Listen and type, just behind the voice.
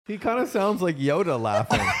He kind of sounds like Yoda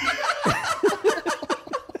laughing.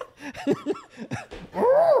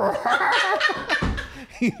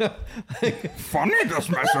 Funny this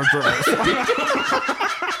message is.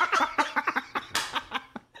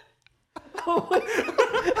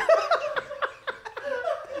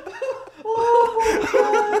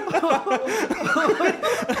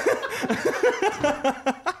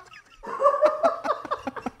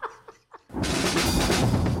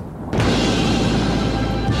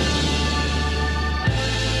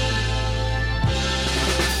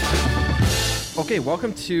 Okay,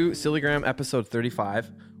 welcome to Sillygram episode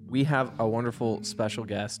 35. We have a wonderful special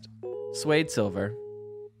guest, Suede Silver,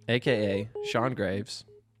 aka Sean Graves.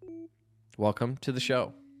 Welcome to the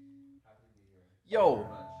show. Yo,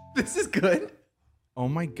 this is good. Oh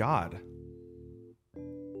my god.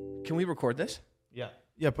 Can we record this? Yeah.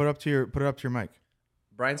 Yeah, put it up to your mic.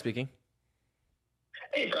 Brian speaking.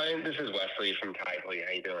 Hey Brian, this is Wesley from Tatty.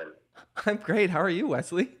 How you doing? I'm great. How are you,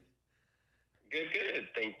 Wesley? Good.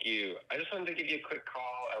 Thank you. I just wanted to give you a quick call.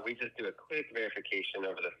 We just do a quick verification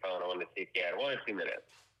over the phone. I wanted to see if you had 1 or 2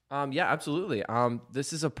 minutes. Yeah, absolutely.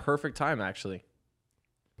 This is a perfect time, actually.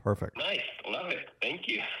 Perfect. Nice. Love it. Thank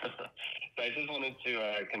you. So I just wanted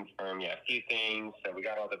to confirm, a few things. So we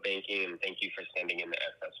got all the banking, and thank you for sending in the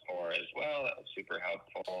SS4 as well. That was super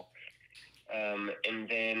helpful. And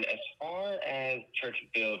then as far as church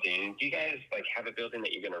building, do you guys have a building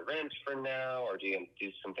that you're going to rent for now, or do you do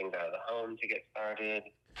some things out of the home to get started?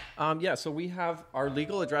 Yeah, so we have our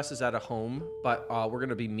legal address is at a home, but we're going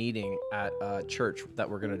to be meeting at a church that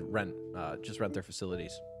we're going to rent, just rent their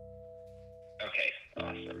facilities. Okay,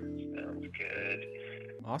 awesome. Sounds good.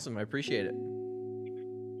 Awesome, I appreciate it.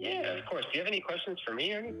 Yeah, of course. Do you have any questions for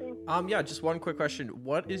me or anything? Yeah, just one quick question.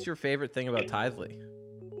 What is your favorite thing about Tithely?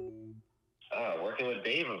 Working with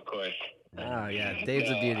Dave, of course. Ah, yeah, Dave's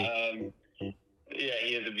a beauty. Yeah,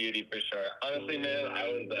 he is a beauty for sure. Honestly, man,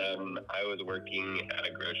 I was working at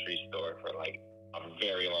a grocery store for a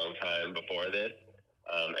very long time before this,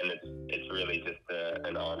 and it's really just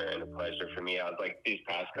an honor and a pleasure for me. I was these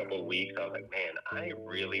past couple of weeks, I was man, I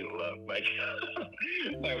really love my job.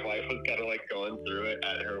 My wife was kind of going through it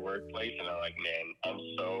at her workplace, and I'm man, I'm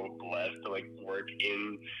so blessed to work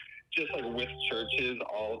in just with churches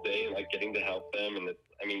all day, getting to help them.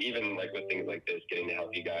 And even with things like this, getting to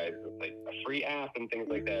help you guys with a free app and things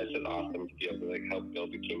like that. It's just awesome to be able to help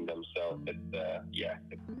build the kingdom. So it's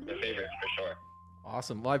it's my favorite for sure.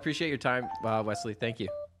 Awesome. Well, I appreciate your time, Wesley. Thank you.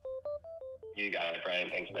 You got it, Brian.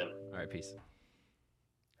 Thanks, man. All right, peace.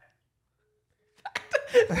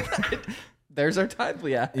 There's our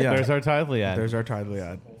Tithely ad. Yeah. There's our Tithely ad. There's our Tidely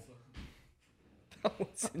ad. That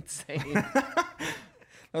was insane.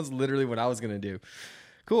 That was literally what I was going to do.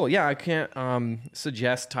 Cool. Yeah, I can't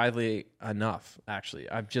suggest Tithely enough, actually.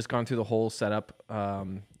 I've just gone through the whole setup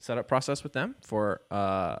process with them for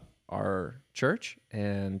our church,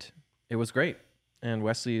 and it was great. And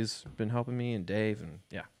Wesley's been helping me, and Dave, and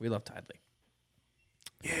yeah, we love Tithely.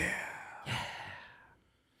 Yeah.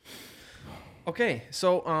 Okay,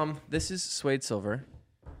 so this is Suede Silver,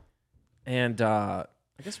 and I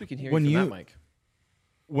guess we can hear you from that mic.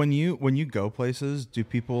 When you go places, do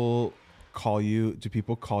people call you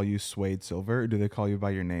Suede Silver, or do they call you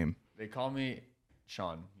by your name? They call me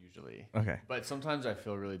Sean usually. Okay. But sometimes I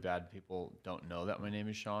feel really bad. People don't know that my name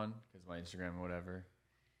is Sean because my Instagram or whatever,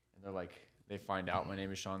 and they're they find out my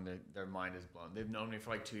name is Sean. Their mind is blown. They've known me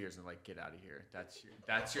for 2 years, and get out of here. That's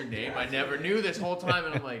your name. I never knew this whole time,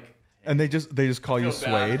 and I'm and they just call you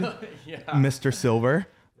Suede, yeah. Mr. Silver.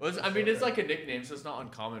 Well, it's a nickname, so it's not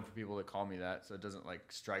uncommon for people to call me that. So it doesn't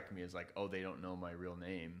strike me as oh, they don't know my real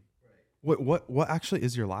name. What actually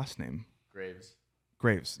is your last name? Graves.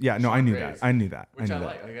 Graves. Yeah, no, Sean I knew Graves. that. I knew that. Which I I knew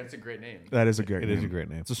like. that. That's a great name. That is a great name. It is a great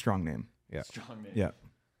name. It's a strong name. Yeah. Strong name. Yeah.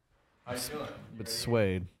 How you feeling? But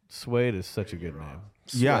Suede is such a good name.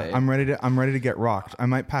 Yeah, Suede. I'm ready to get rocked. I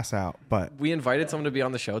might pass out, but We invited someone to be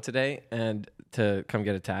on the show today and to come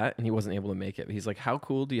get a tat, and he wasn't able to make it. He's like, how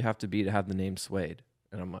cool do you have to be to have the name Suede?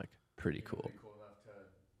 And I'm like, pretty cool. Pretty cool enough to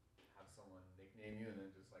have someone nickname you and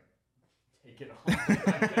then just take it off.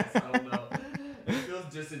 I guess I don't know. It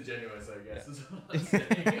feels disingenuous, I guess. Is what I'm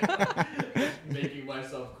saying. Making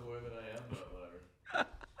myself cooler than I am, but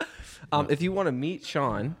whatever. If you want to meet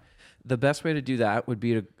Sean, the best way to do that would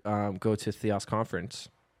be to go to Theos Conference.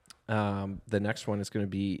 The next one is going to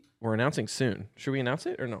be, we're announcing soon. Should we announce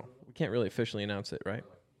it or no? We can't really officially announce it, right?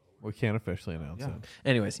 We can't officially announce it.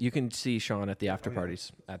 Anyways, you can see Sean at the after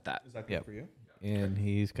parties at that. is that good for you? And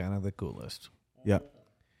he's kind of the coolest. Yeah.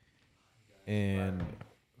 And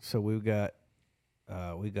so we got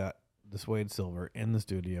the Suede Silver in the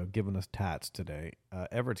studio giving us tats today.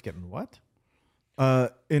 Everett's getting what?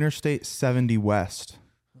 Interstate 70 West.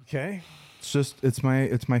 Okay. It's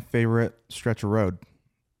my favorite stretch of road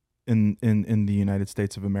in the United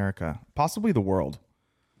States of America, possibly the world.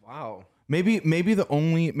 Wow. Maybe the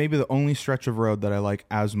only stretch of road that I like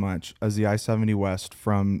as much as the I-70 West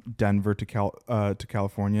from Denver to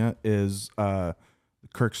California is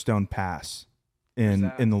Kirkstone Pass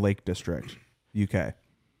in the Lake District, UK.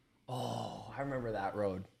 Oh, I remember that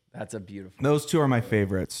road. That's a beautiful. Those two are my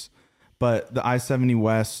favorites. But the I-70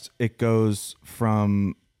 West, it goes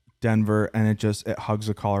from Denver and it hugs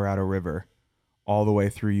the Colorado River all the way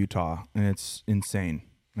through Utah, and it's insane.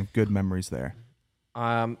 I have good memories there.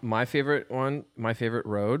 My favorite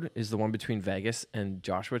road is the one between Vegas and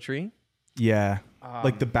Joshua Tree. Yeah,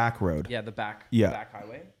 like the back road. Yeah, the back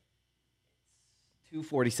highway.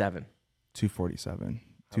 247. 247.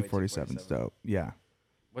 247 's dope. Yeah.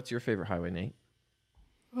 What's your favorite highway, Nate?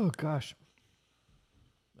 Oh gosh.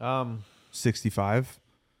 65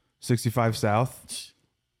 south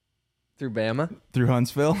Through Bama? through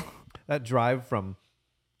Huntsville. That drive from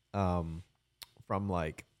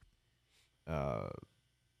like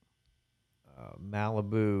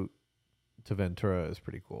Malibu to Ventura is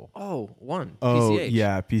pretty cool. Oh, one. Oh, PCH.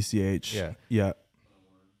 yeah, PCH. Yeah. Yeah.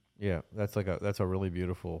 Yeah, that's a really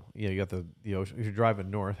beautiful. Yeah, you got the ocean. If you're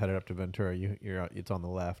driving north, headed up to Ventura, it's on the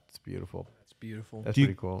left. It's beautiful. It's beautiful. That's Do you-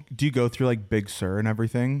 pretty cool. Do you go through like Big Sur and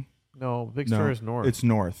everything? No, Big No, Sur is north. It's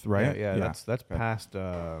north, right? Yeah, that's Okay. past.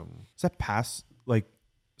 Is that past like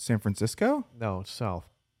San Francisco? No, it's south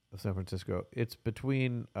of San Francisco. It's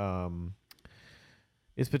between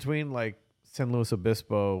like San Luis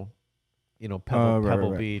Obispo,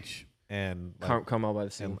 Pebble right. Beach, and like, Carmel by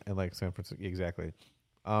the Sea. and like San Francisco. Exactly.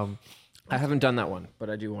 I haven't done that one, but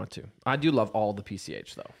I do want to. I do love all the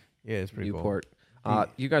PCH though. Yeah, it's pretty Newport.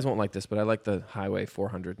 You guys won't like this, but I like the Highway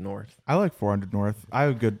 400 North. I like 400 North. I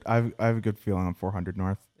have a good feeling on 400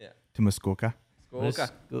 North. Yeah. To Muskoka. cool.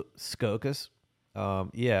 Skokas.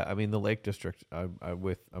 Yeah, I mean the Lake District. I'm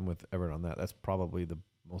with Everett on that. That's probably the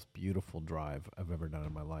most beautiful drive I've ever done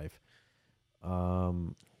in my life.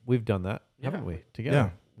 We've done that, haven't we?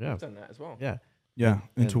 Together. Yeah. I've done that as well. Yeah. Yeah.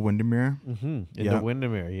 Into Windermere. Mm-hmm. Yeah. Into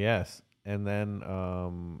Windermere, yes. And then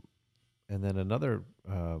another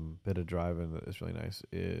bit of driving that is really nice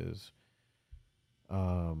is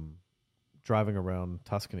driving around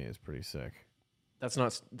Tuscany is pretty sick. That's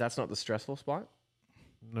not the stressful spot.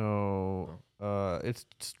 No, it's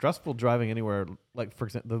stressful driving anywhere. Like for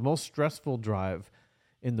example, the most stressful drive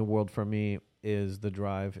in the world for me is the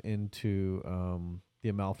drive into the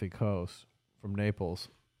Amalfi Coast from Naples.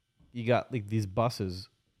 You got like these buses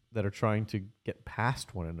that are trying to get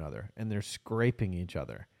past one another, and they're scraping each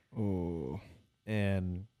other. Oh.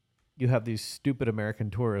 And you have these stupid American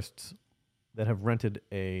tourists that have rented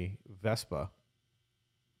a Vespa,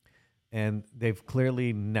 and they've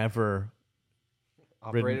clearly never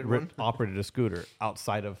operated a scooter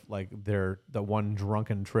outside of like the one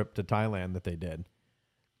drunken trip to Thailand that they did.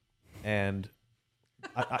 And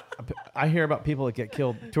I hear about people that get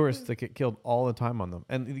killed, tourists that get killed all the time on them.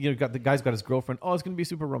 And the guy's got his girlfriend. Oh, it's going to be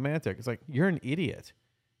super romantic. It's like, you're an idiot.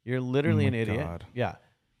 You're literally an idiot. God. Yeah.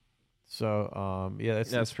 So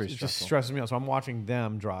that's pretty. It just stresses me out. So I'm watching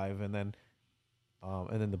them drive, and then oh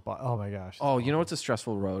my gosh. Oh, you know what's a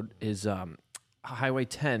stressful road is Highway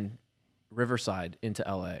 10, Riverside into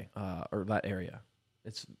LA or that area.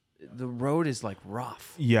 The road is like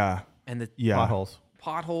rough. Yeah. And the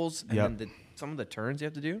Potholes. and then some of the turns you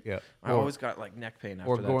have to do. Yeah. I always got like neck pain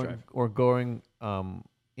after that drive. Or going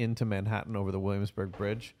into Manhattan over the Williamsburg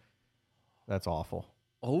Bridge. That's awful.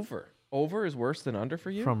 Over is worse than under for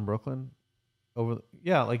you? From Brooklyn I mean,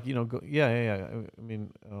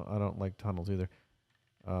 I don't like tunnels either.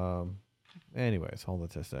 Anyways, all that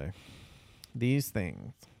to say. These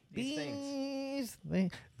things. I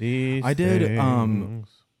did probably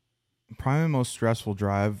my most stressful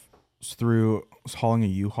drive was hauling a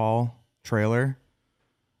U-Haul trailer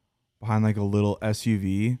behind like a little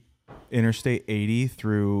SUV, Interstate 80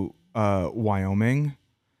 through Wyoming,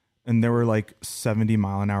 and there were like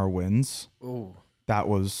 70-mile-an-hour winds. Oh, that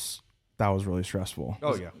was really stressful.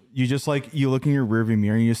 Oh yeah. You just you look in your rearview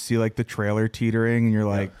mirror and you just see like the trailer teetering, and you're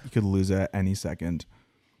like, you could lose it at any second.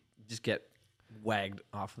 Just get wagged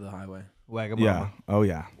off of the highway. Wagamama. Yeah. Oh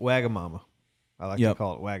yeah. Wagamama. I like to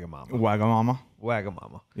call it Wagamama. Wagamama.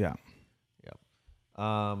 Wagamama. Yeah.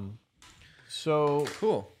 So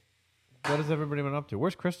Cool. what has everybody been up to?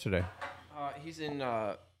 Where's Chris today? He's in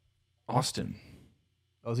Austin.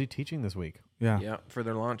 Oh, is he teaching this week? Yeah. Yeah, for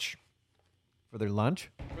their lunch. For their lunch?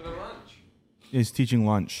 He's teaching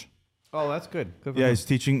lunch. Oh, that's good. Good for Yeah,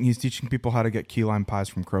 him. he's teaching people how to get key lime pies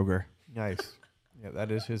from Kroger. Nice. Yeah,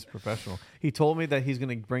 that is his professional. He told me that he's going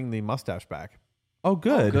to bring the mustache back. Oh,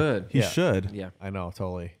 good. Oh, good. He Yeah. should. Yeah. I know,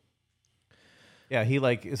 totally. Yeah, he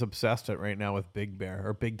like is obsessed right now with Big Bear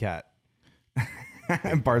or Big Cat.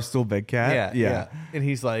 And Barstool Big Cat. Yeah. And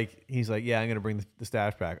he's like, yeah, I'm going to bring the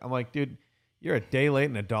stash back. I'm like, dude, you're a day late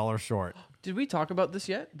and $1 short. Did we talk about this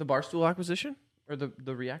yet? The Barstool acquisition or the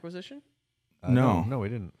reacquisition? No. No, we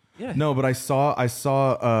didn't. Yeah. No, but I saw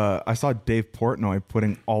Dave Portnoy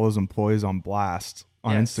putting all his employees on blast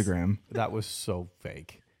on Yes. Instagram. That was so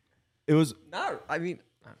fake. It was No, I mean,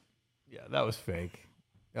 Yeah, that was fake.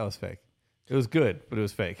 That was fake. It was good, but it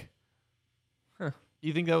was fake. Huh.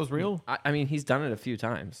 You think that was real? I mean, he's done it a few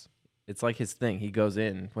times. It's like his thing. He goes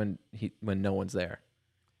in when no one's there.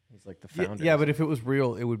 He's like the founder. Yeah, but if it was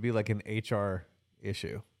real, it would be like an HR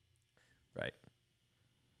issue. right.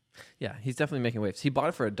 Yeah, he's definitely making waves. He bought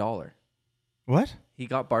it for $1. what? He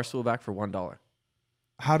got Barstool back for $1.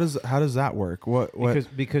 How does that work? What? Because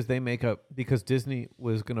because Disney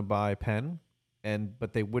was going to buy Penn,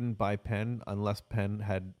 but they wouldn't buy Penn unless Penn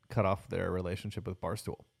had cut off their relationship with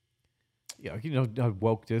Barstool. Yeah, you know how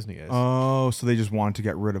woke Disney is. Oh, so they just wanted to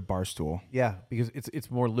get rid of Barstool. Yeah, because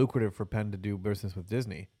it's more lucrative for Penn to do business with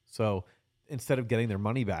Disney. So instead of getting their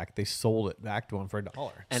money back, they sold it back to him for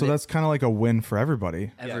 $1. And So that's kind of like a win for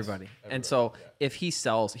everybody. Everybody. And so if he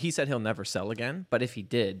sells, he said he'll never sell again. But if he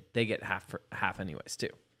did, they get half anyways too.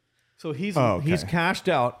 So he's okay. cashed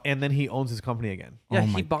out, and then he owns his company again. Yeah, Oh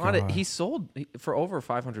he my bought it. God. He sold for over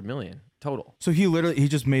 $500 million total. So he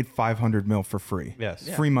just made 500 mil for free. Yes.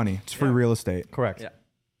 Free money. It's free real estate. Correct. Yeah,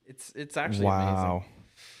 it's actually Wow. amazing.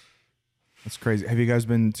 That's crazy. Have you guys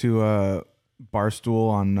been to Barstool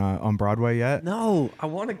on Broadway yet? No, I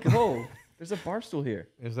want to go. There's a Barstool here.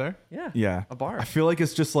 Is there? Yeah. Yeah. A bar. I feel like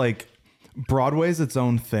it's just like Broadway's its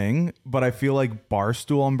own thing, but I feel like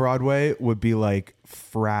Barstool on Broadway would be like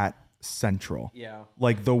frat central. Yeah.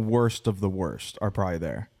 Like the worst of the worst are probably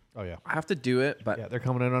there. Oh yeah. I have to do it, but Yeah, they're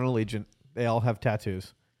coming in on Allegiant. They all have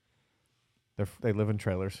tattoos. They live in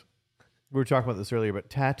trailers. We were talking about this earlier, but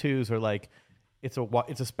tattoos are like it's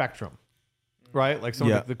a spectrum, right? Like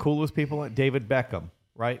some of the coolest people, David Beckham,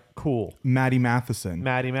 right? Cool. Maddie Matheson.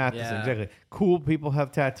 Maddie Matheson, Yeah. exactly. Cool people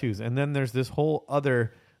have tattoos, and then there's this whole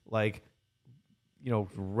other like,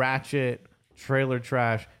 ratchet trailer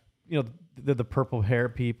trash. The purple hair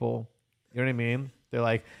people. You know what I mean? They're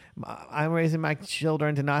like, I'm raising my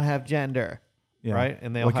children to not have gender, Yeah. right?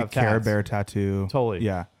 And they all like have a Care tats. Bear tattoo. Totally.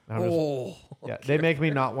 Yeah. I'm just- they make me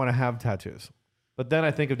not want to have tattoos. But then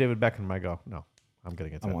I think of David Beckham and I go, no, I'm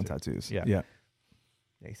getting a I tattoo. want tattoos. Yeah. Yeah.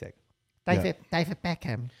 He's sick. Yeah. David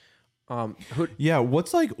Beckham. who, Yeah.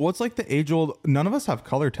 What's like the age old? None of us have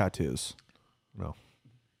color tattoos. No.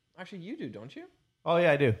 actually you do, don't you? Oh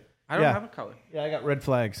yeah, I do. I don't Yeah. have a color. Yeah, I got red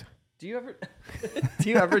flags. Do you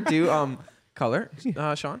ever do color,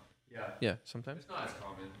 Sean? Yeah. Yeah, sometimes. It's not as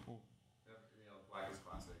common. Black is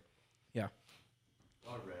classic. Yeah.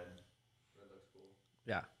 Oh, red. Red looks cool.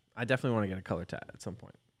 Yeah. I definitely want to get a color tat at some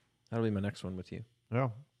point. That'll be my next one with you. Yeah.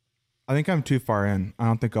 I think I'm too far in. I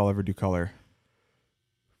don't think I'll ever do color.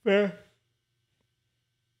 Fair.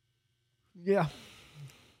 Yeah.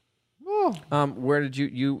 Oh, Where did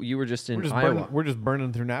you were just in we're just Iowa? we're just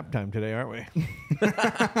burning through nap time today, aren't we?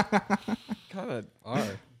 Kind of are.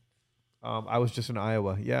 I was just in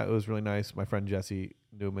Iowa. Yeah, it was really nice. My friend Jesse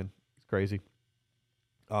Newman, he's crazy.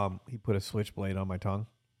 He put a switchblade on my tongue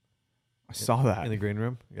I saw that. in the green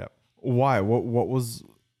room. Yeah. Why? What was?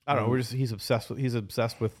 I don't know. He's obsessed as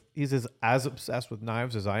obsessed with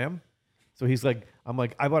knives as I am. So he's like, I'm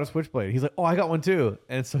like, I bought a switchblade. He's like, oh, I got one too.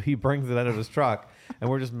 And so he brings it out of his truck, and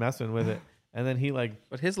we're just messing with it. And then he like,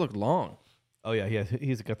 But his look long. oh yeah,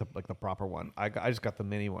 he's got the proper one. I just got the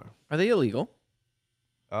mini one. Are they illegal?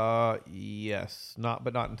 Yes, not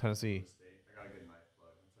in Tennessee. I got a good knife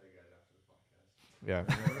plug. I'll tell you guys after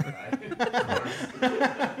the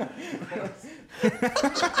podcast.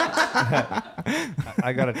 Yeah.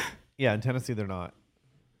 I got it. Yeah, in Tennessee they're not.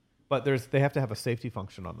 But they have to have a safety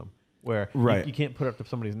function on them where Right. you can't put it up to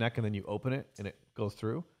somebody's neck and then you open it and it goes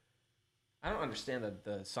through. I don't understand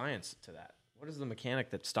the science to that. What is the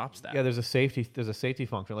mechanic that stops that? Yeah, there's a safety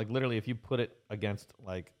function. Like literally, if you put it against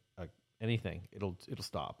like anything, it'll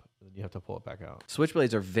stop. And then you have to pull it back out.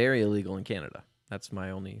 Switchblades are very illegal in Canada. That's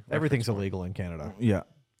my only. Everything's reference point. illegal in Canada. Yeah.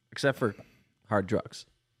 except for hard drugs.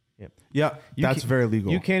 Yeah. That's very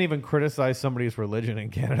legal. You can't even criticize somebody's religion in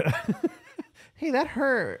Canada. Hey, that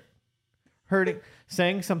hurt. Hurting,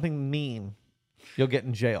 saying something mean, you'll get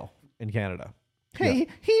in jail in Canada. Hey,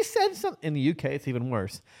 he said something. In the UK, it's even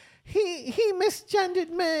worse. He misgendered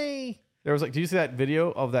me. There was like, did you see that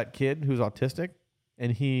video of that kid who's autistic,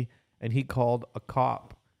 and he called a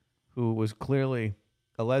cop who was clearly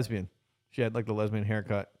a lesbian. She had like the lesbian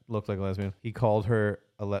haircut, looked like a lesbian. He called her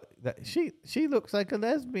she looks like a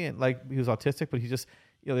lesbian. Like he was autistic, but he just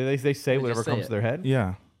they say whatever comes to their head.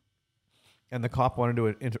 Yeah. And the cop wanted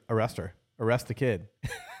to arrest the kid.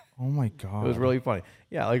 Oh my god. It was really funny.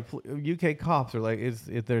 Yeah, like UK cops are like it's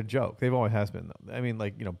their joke. They've always has been. I mean,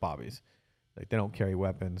 like bobbies, like they don't carry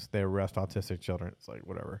weapons. They arrest autistic children. It's like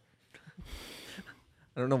whatever.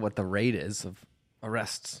 I don't know what the rate is of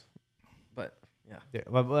arrests, but yeah. Yeah,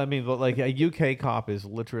 but I mean, but like a UK cop is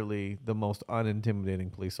literally the most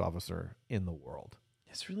unintimidating police officer in the world.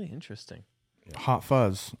 It's really interesting. Hot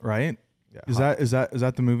Fuzz, right? Yeah, Is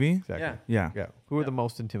that the movie? exactly. Yeah. Yeah. Yeah. Who are the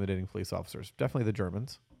most intimidating police officers? Definitely the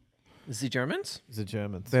Germans. Is the Germans? It's the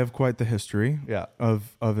Germans. They have quite the history Yeah.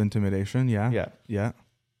 of intimidation. Yeah. Yeah. Yeah.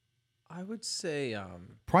 I would say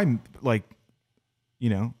Probably like,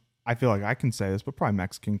 I feel like I can say this, but probably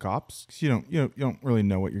Mexican cops. 'Cause you don't really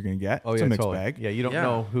know what you're gonna get. Oh It's yeah, a mixed totally. bag. Yeah, you don't Yeah.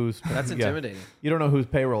 know who's that's yeah. intimidating. You don't know whose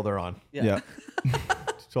payroll they're on. Yeah.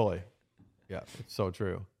 Totally. Yeah, it's so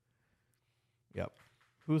true. Yep.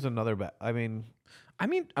 Who's another bad? I mean,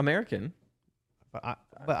 American. but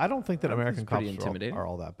I don't think that I think American it's pretty cops intimidating. are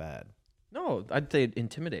all that bad. No, I'd say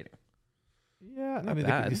intimidating. Yeah, I Not mean,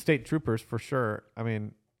 bad. the state troopers for sure. I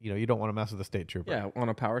mean, you don't want to mess with the state trooper. Yeah, on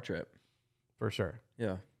a power trip. For sure.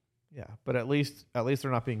 Yeah. Yeah, but at least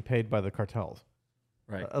they're not being paid by the cartels.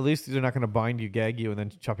 Right. At least they're not going to bind you, gag you, and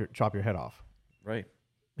then chop your head off. Right.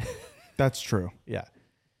 That's true. Yeah.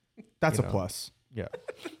 That's You a know. plus. Yeah.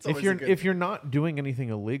 always a good- If you're not doing anything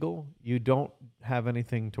illegal, you don't have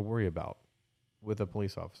anything to worry about with a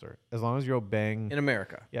police officer. As long as you're obeying In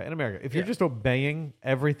America. Yeah, in America. If you're Yeah. just obeying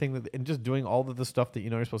everything and just doing all of the stuff that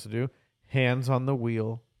you're supposed to do, hands on the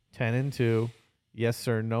wheel, 10 and 2, yes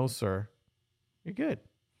sir, no sir, you're good.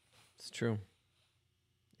 It's true.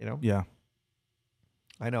 Yeah.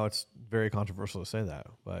 I know it's very controversial to say that,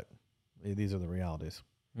 but these are the realities.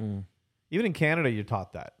 Mm. Even in Canada, you're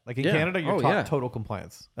taught that. Like in Yeah. Canada, you're Oh, taught yeah. total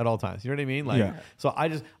compliance at all times. You know what I mean? Like, Yeah. so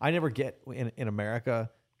I never get in America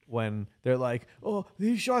when they're like, "Oh,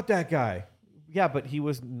 he shot that guy." Yeah, but he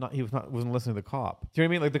wasn't listening to the cop. Do you know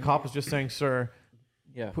what I mean? Like the cop was just saying, "Sir,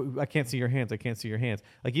 Yeah. I can't see your hands. I can't see your hands."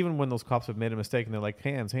 Like even when those cops have made a mistake and they're like,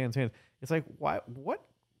 "Hands, hands, hands," it's like, why?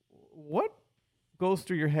 What goes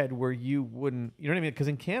through your head where you wouldn't? You know what I mean? Because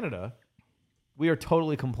in Canada, we are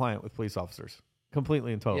totally compliant with police officers,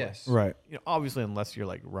 completely and totally. Yes. Right. Obviously, unless you're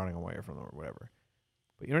like running away from them or whatever.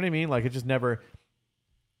 But you know what I mean? Like it just never.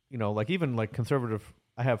 Like even like conservative.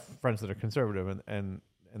 I have friends that are conservative and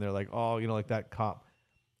they're like, "Oh, like that cop."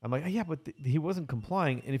 I'm like, "Yeah, but he wasn't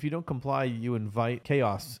complying, and if you don't comply, you invite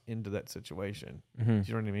chaos into that situation." Mm-hmm. Do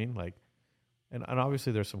you know what I mean? Like, and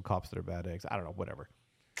obviously there's some cops that are bad eggs. I don't know, whatever.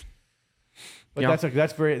 But Yeah.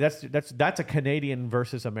 that's a Canadian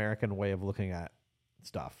versus American way of looking at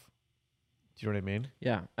stuff. Do you know what I mean?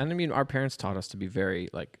 Yeah. And I mean, our parents taught us to be very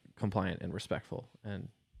like compliant and respectful. And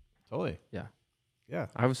Totally. yeah, Yeah.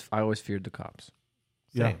 I always feared the cops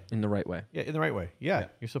Same. in the right way. Yeah, in the right way. Yeah,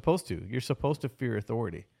 you're supposed to. You're supposed to fear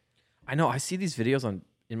authority. I know. I see these videos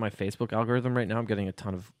in my Facebook algorithm right now. I'm getting a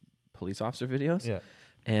ton of police officer videos. Yeah.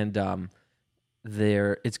 And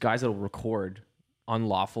it's guys that'll record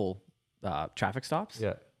unlawful traffic stops.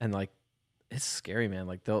 Yeah. And like, it's scary, man.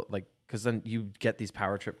 Like they'll like, because then you get these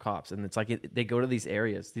power trip cops, and it's like they go to these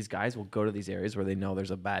areas. These guys will go to these areas where they know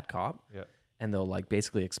there's a bad cop. Yeah. And they'll like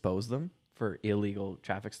basically expose them for illegal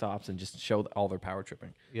traffic stops and just show all their power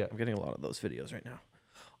tripping. Yeah. I'm getting a lot of those videos right now.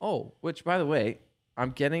 Oh, which by the way,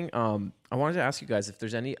 I'm getting. I wanted to ask you guys if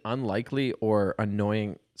there's any unlikely or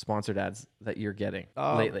annoying sponsored ads that you're getting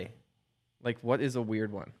lately. Like, what is a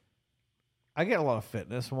weird one? I get a lot of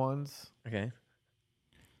fitness ones. Okay.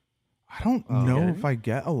 I don't know if I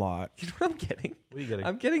get a lot. You know what I'm getting? What are you getting?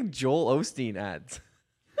 I'm getting Joel Osteen ads.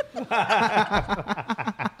 Pop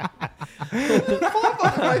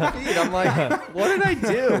on my feed. I'm like, what did I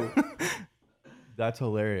do? That's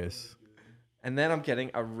hilarious. And then I'm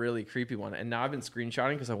getting a really creepy one. And now I've been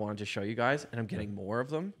screenshotting because I wanted to show you guys, and I'm getting more of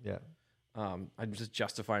them. Yeah. I'm just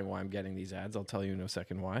justifying why I'm getting these ads. I'll tell you in a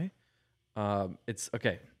second why. It's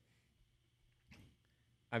okay.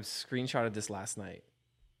 I've screenshotted this last night.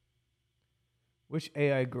 Which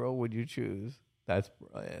AI girl would you choose? That's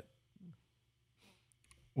brilliant.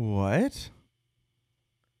 What?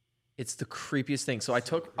 It's the creepiest thing. So I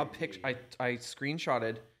took a picture. I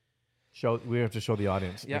screenshotted. We have to show the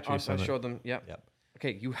audience. Yeah, Make sure you I send it. showed them. Yeah. Yep.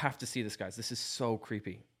 Okay, you have to see this, guys. This is so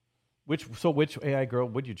creepy. Which AI girl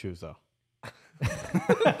would you choose though?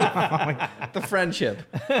 The friendship.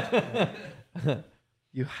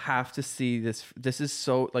 You have to see this. This is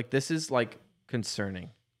so like this is like concerning.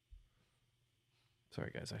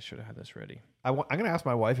 Sorry, guys. I should have had this ready. I'm going to ask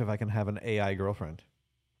my wife if I can have an AI girlfriend.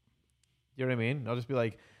 You know what I mean? I'll just be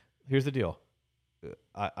like, here's the deal.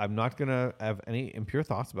 I'm not going to have any impure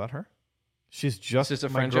thoughts about her. She's just a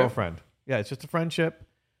my friendship? girlfriend. Yeah, it's just a friendship,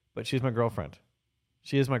 but she's my girlfriend.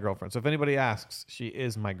 She is my girlfriend. So if anybody asks, she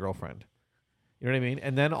is my girlfriend. You know what I mean?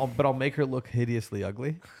 And then I'll make her look hideously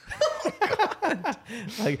ugly.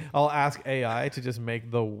 Like I'll ask AI to just make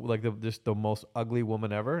the most ugly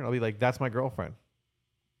woman ever, and I'll be like, "That's my girlfriend."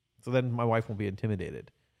 So then my wife won't be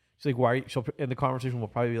intimidated. She's like, "Why?" And the conversation will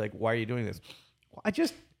probably be like, "Why are you doing this?" Well, I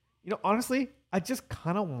just, honestly, I just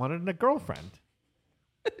kind of wanted a girlfriend.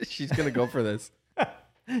 She's gonna go for this.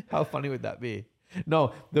 How funny would that be?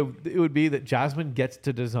 No, it would be that Jasmine gets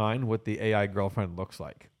to design what the AI girlfriend looks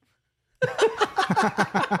like.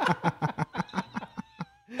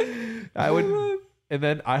 I would, and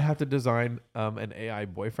then I have to design an AI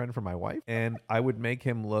boyfriend for my wife, and I would make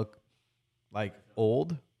him look like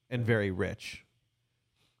old and very rich,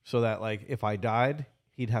 so that like if I died,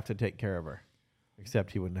 he'd have to take care of her,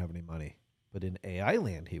 except he wouldn't have any money. But in AI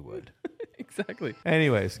land, he would. Exactly.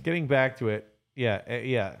 Anyways, getting back to it,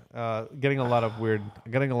 getting a lot of weird.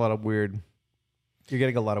 You're getting a lot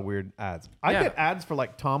of weird ads. I get ads for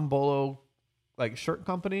like Tom Bolo, like shirt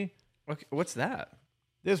company. Okay, what's that?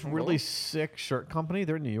 This really sick shirt company.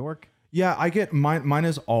 They're in New York. Yeah, I get mine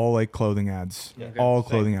is all like clothing ads. All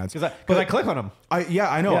clothing ads. Because I click on them. I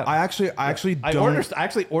know. Yeah. I actually don't. I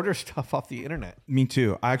actually order stuff off the internet. Me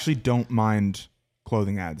too. I actually don't mind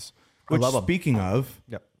clothing ads. Which, love 'em. speaking of,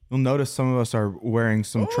 Yep. you'll notice some of us are wearing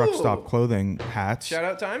some truck stop clothing hats. Shout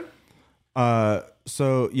out time.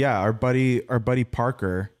 So yeah, our buddy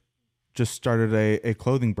Parker just started a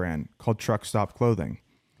clothing brand called Truck Stop Clothing.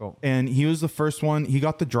 Cool. And he was the first one. He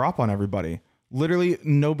got the drop on everybody. Literally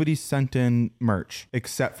nobody sent in merch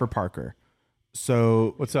except for Parker.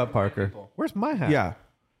 So What's up, Parker? Where's my hat? yeah,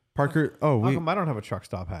 Parker. Oh, How come I don't have a truck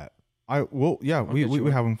stop hat? we have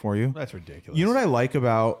them for you. That's ridiculous. You know what I like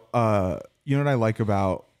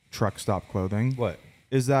about Truck Stop Clothing? What?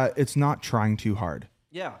 Is that it's not trying too hard.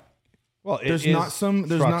 Yeah. Well, There's not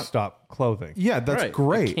truck stop clothing. Yeah, that's Right.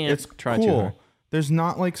 great. I can't It's try too cool. hard. There's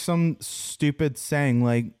not like some stupid saying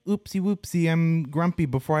like "oopsie whoopsie, I'm grumpy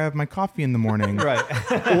before I have my coffee in the morning," Right.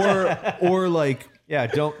 or like Yeah.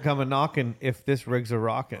 Don't come a knocking if this rig's a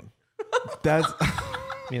rockin'. that's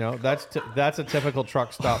That's a typical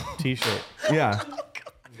truck stop T-shirt. yeah.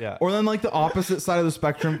 Yeah. Or then like the opposite side of the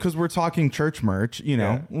spectrum, because we're talking church merch.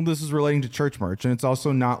 Yeah. Well, this is relating to church merch, and it's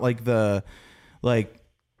also not like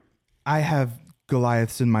I have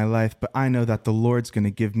Goliaths in my life, but I know that the Lord's going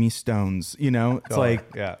to give me stones. It's like,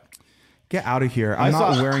 yeah. get out of here. I'm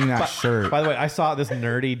not wearing that shirt. By the way, I saw this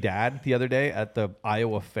nerdy dad the other day at the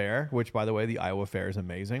Iowa Fair, which, by the way, the Iowa Fair is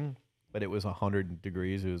amazing, but it was 100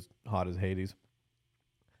 degrees. It was hot as Hades.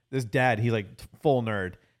 This dad, he's like full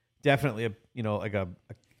nerd, definitely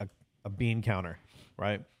a bean counter,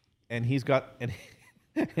 right? And he's got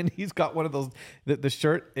and he's got one of those. The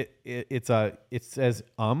shirt it says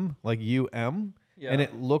like UM. Yeah. And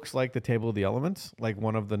it looks like the Table of the Elements, like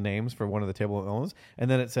one of the names for one of the Table of the Elements.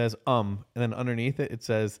 And then it says and then underneath it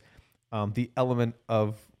says the element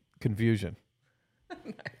of confusion.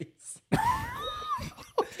 Nice.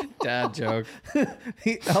 Dad joke.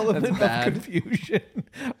 The element of bad. confusion.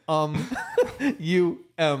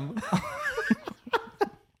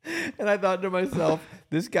 And I thought to myself,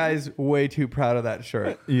 this guy's way too proud of that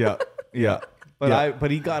shirt. Yeah.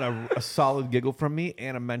 But he got a solid giggle from me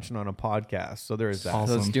and a mention on a podcast. So there is that.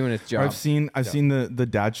 Awesome. So it's doing its job. I've seen the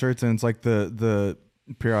dad shirts, and it's like the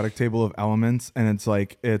periodic table of elements, and it's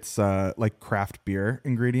like craft beer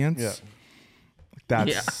ingredients. Yeah.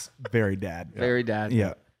 That's very dad. Very dad.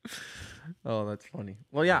 Yeah. Oh, that's funny.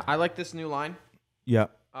 Well, yeah, I like this new line. Yeah.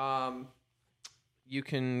 You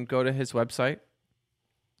can go to his website,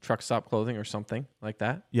 Truck Stop Clothing or something like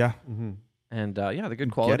that. Yeah. Mm-hmm. And the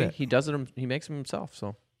good quality. it. He does it. He makes them himself.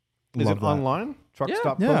 So Is Love it that. online? Truck Yeah.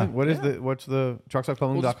 Stop Yeah. Clothing? What's the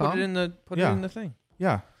truckstopclothing.com? we'll just put it in the Yeah. thing.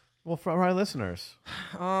 Yeah. Well, for our listeners,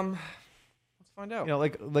 Let's find out.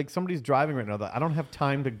 like somebody's driving right now. That I don't have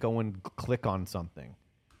time to go and click on something.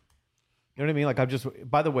 You know what I mean? Like I'm just.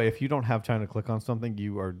 By the way, if you don't have time to click on something,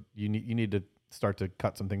 you need to start to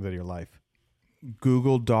cut some things out of your life.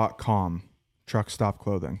 Google.com. Truck Stop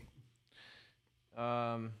Clothing.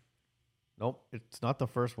 Nope, it's not the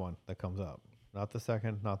first one that comes up. Not the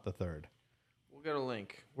second. Not the third. We'll get a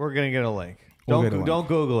link. We're gonna get a link. We'll get a link. Don't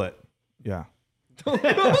Google it. Yeah. Don't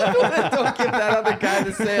give that other guy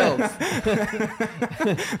the sales.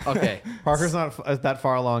 Okay. Parker's not that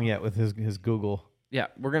far along yet with his Google Yeah,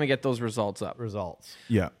 we're gonna get those results up. results.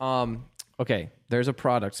 Yeah. Okay. There's a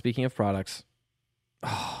product. Speaking of products,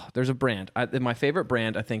 there's a brand. My favorite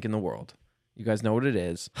brand, I think, in the world. You guys know what it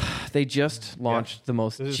is. They just launched the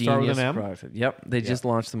most Does it start with genius an M? product. Yep, they just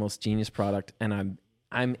launched the most genius product, and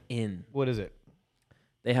I'm in. What is it?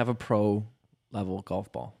 They have a pro level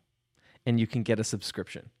golf ball, and you can get a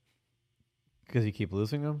subscription. Because you keep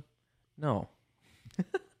losing them? No.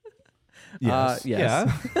 Yes. Yes.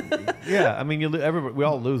 Yeah. Yeah. I mean, we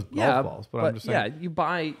all lose golf balls, but I'm just saying. Yeah, you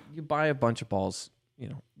buy a bunch of balls.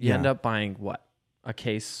 You end up buying what? A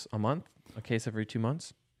case a month? A case every 2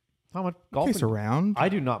 months? How much golf? Case around. I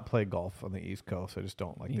do not play golf on the East Coast. I just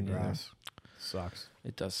don't like the neither. grass. Sucks.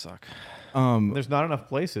 It does suck. There's not enough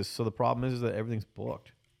places, so the problem is that everything's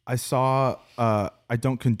booked. I saw. I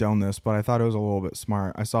don't condone this, but I thought it was a little bit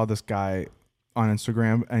smart. I saw this guy on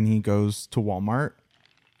Instagram, and he goes to Walmart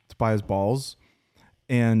to buy his balls,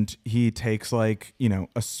 and he takes like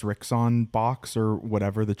a Srixon box or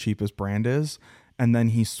whatever the cheapest brand is, and then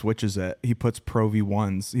he switches it. He puts Pro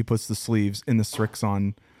V1s. He puts the sleeves in the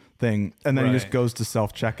Srixon thing, and then he just goes to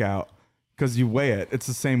self checkout because you weigh it. It's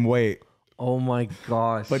the same weight. Oh my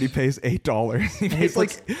gosh! But he pays $8. He pays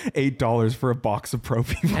like $8 for a box of Pro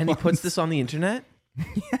V1s. And he puts this on the internet.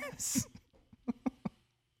 Yes.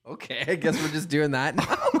 Okay, I guess we're just doing that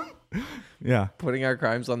now. Yeah. Putting our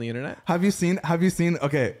crimes on the internet. Have you seen,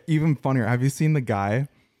 okay, even funnier. Have you seen the guy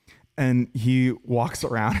and he walks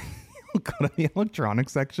around, he'll go to the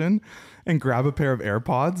electronics section and grab a pair of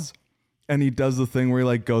AirPods, and he does the thing where he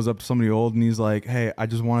like goes up to somebody old and he's like, hey, I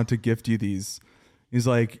just wanted to gift you these. He's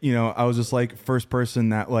like, I was just like first person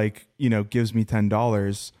that like, gives me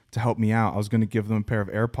 $10 to help me out. I was going to give them a pair of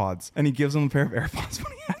AirPods, and he gives them a pair of AirPods,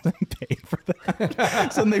 but he hasn't paid for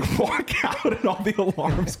that. So then they walk out and all the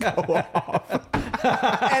alarms go off.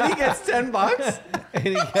 And he gets $10. And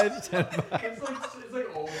he gets $10. It's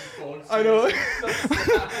like old phone. I know.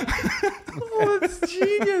 Oh, that's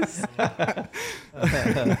genius.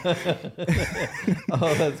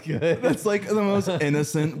 Oh, that's good. That's like the most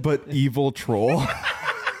innocent but evil troll.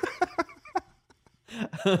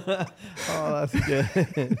 Oh, that's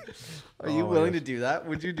good. Are you willing to do that?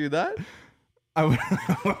 Would you do that? I would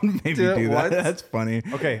maybe Do it do that. once? That's funny.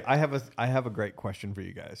 Okay, I have a great question for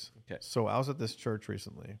you guys. Okay. So I was at this church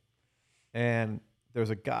recently, and there's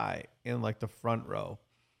a guy in like the front row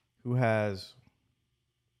who has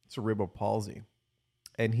cerebral palsy,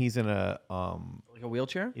 and he's in a Like a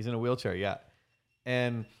wheelchair? He's in a wheelchair, yeah.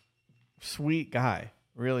 And sweet guy,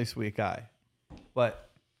 really sweet guy. But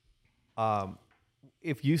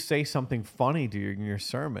if you say something funny during your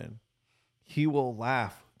sermon, he will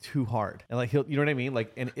laugh too hard. And like you know what I mean?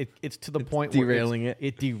 Like, and it's to the point derailing where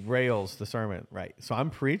it derails the sermon, right? So I'm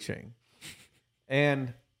preaching,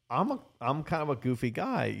 and I'm kind of a goofy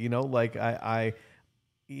guy, like I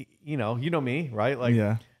you know me, right? Like,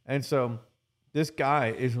 Yeah. And so this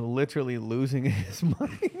guy is literally losing his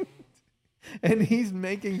mind, and he's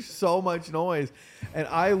making so much noise. And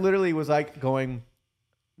I literally was like going,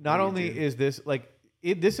 not only is this like,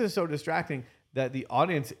 this is so distracting that the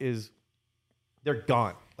audience they're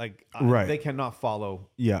gone. Like, Right. They cannot follow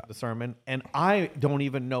Yeah. the sermon. And I don't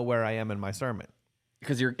even know where I am in my sermon.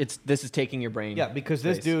 Because this is taking your brain. Yeah, because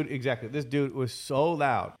this dude was so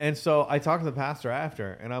loud. And so I talked to the pastor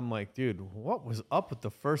after, and I'm like, dude, what was up with the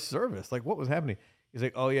first service? Like, what was happening? He's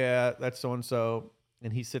like, oh yeah, that's so-and-so.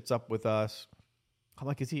 And he sits up with us. I'm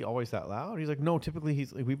like, is he always that loud? He's like, no, typically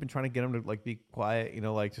he's like, we've been trying to get him to like be quiet,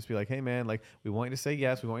 like just be like, hey man, like we want you to say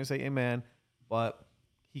yes, we want you to say amen. But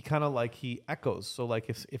he kind of like, he echoes. So like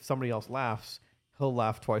if somebody else laughs, he'll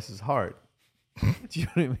laugh twice as hard. Do you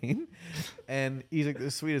know what I mean? And he's like the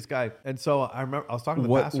sweetest guy. And so I remember I was talking to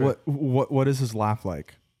the pastor. What is his laugh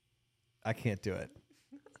like? I can't do it,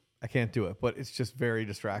 but it's just very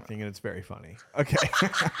distracting and it's very funny. Okay.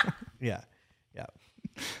 Yeah.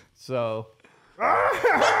 So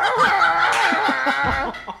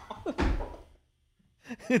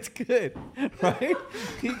it's good, right?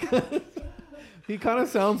 He kind of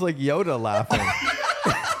sounds like Yoda laughing.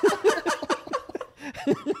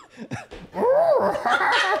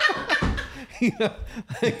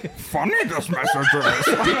 Funny this message is.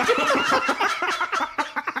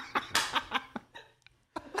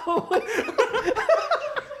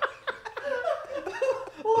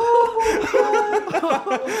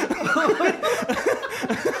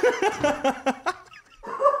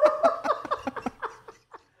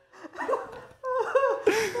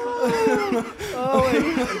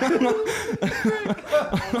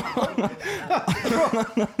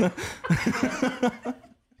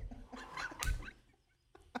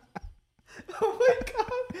 Oh my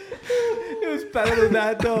god! It was better than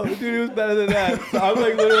that, though. Dude, it was better than that. So I'm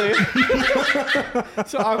like literally,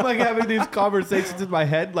 so I'm like having these conversations in my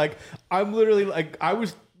head. Like I'm literally like, I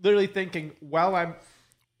was literally thinking while I'm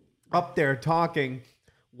up there talking,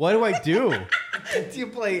 what do I do? Do you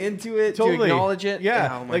play into it? Totally. Do you acknowledge it?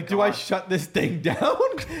 Yeah. Oh my Like, do I gosh. shut this thing down?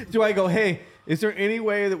 Do I go, hey, is there any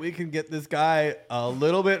way that we can get this guy a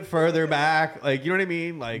little bit further back? Like, you know what I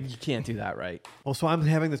mean? Like, You can't do that, right? well, so I'm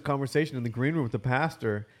having this conversation in the green room with the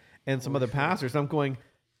pastor and some other pastors. And I'm going,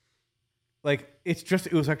 like,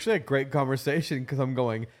 it was actually a great conversation because I'm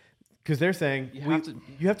going, because they're saying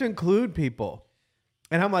you have to include people.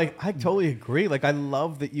 And I'm like, I totally agree. Like, I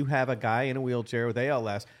love that you have a guy in a wheelchair with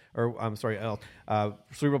ALS, or I'm sorry,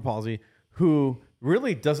 cerebral palsy, who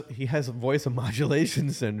really he has a voice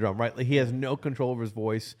modulation syndrome, right? Like, he has no control over his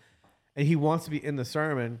voice, and he wants to be in the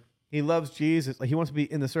sermon. He loves Jesus. Like, he wants to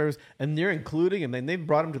be in the service, and they're including him. And they've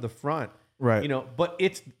brought him to the front, Right. You know, but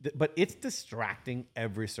it's distracting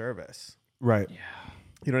every service. Right.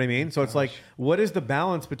 You know what I mean? So it's like, what is the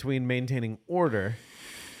balance between maintaining order,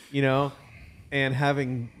 you know, and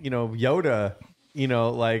having, you know, Yoda, you know,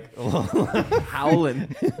 like Howling.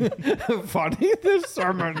 funny this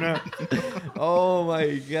sermon. Oh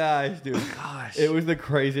my gosh, dude. Gosh. It was the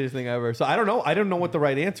craziest thing ever. So I don't know. I don't know what the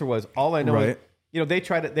right answer was. All I know is, Right. you know, they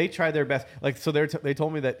tried their best. Like, so they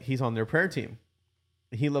told me that he's on their prayer team.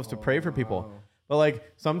 He loves to pray for people. But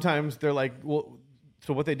like, sometimes they're like, well,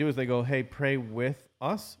 so what they do is they go, hey, pray with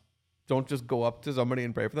us. Don't just go up to somebody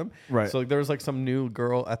and pray for them. Right. So like, there was like some new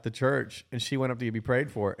girl at the church, and she went up to be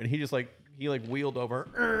prayed for, and he just like wheeled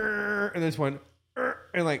over, and then just went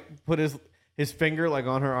and like put his finger like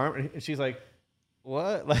on her arm, and she's like,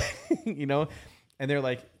 what? Like, you know, and they're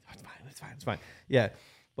like, oh, it's fine. Yeah.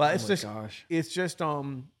 But it's just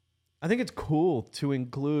I think it's cool to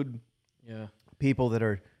include people that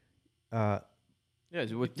are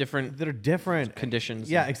with different conditions. conditions.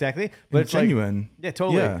 Yeah, exactly. But And it's like, genuine. yeah,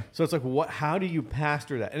 totally. Yeah. So it's like, how do you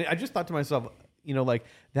pastor that? And I just thought to myself, you know, like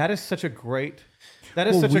that is such a great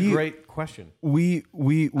question. We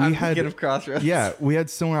had thinking of Crossroads. Yeah, we had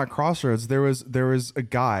similar at Crossroads. There was a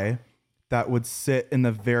guy that would sit in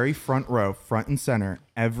the very front row, front and center,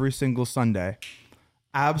 every single Sunday.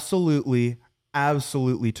 Absolutely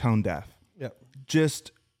tone deaf. Yep.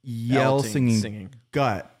 Just Belting, singing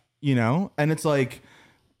gut, you know? And it's like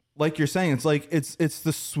you're saying, it's like it's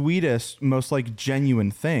the sweetest, most like genuine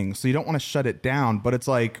thing. So you don't want to shut it down, but it's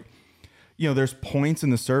like, you know, there's points in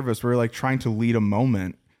the service where you're like trying to lead a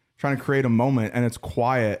moment, trying to create a moment, and it's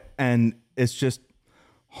quiet and it's just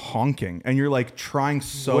honking, and you're like trying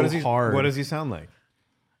so hard. What does he sound like?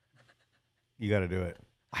 You got to do it.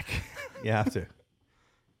 You have to.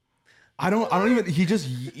 I don't even. He just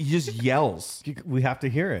yells. We have to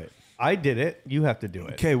hear it. I did it. You have to do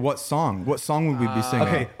it. Okay, what song? What song would we be singing?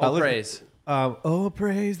 Okay, Oh, praise. Oh,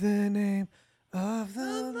 praise the name of the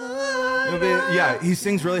Lord. Yeah, he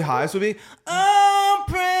sings really high, so it'd be, oh,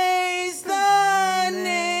 praise the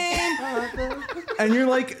name. And you're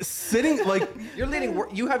like sitting, like, You're leading.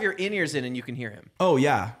 You have your in-ears in, and you can hear him. oh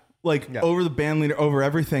yeah, like over the band leader, over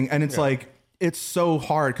everything, and it's like it's so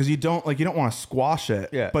hard because you don't want to squash it.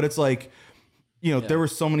 Yeah. But it's like, you know, there were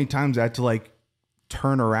so many times I had to like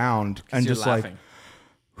turn around and You're just laughing.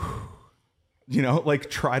 like, you know,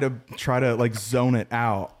 like try to like zone it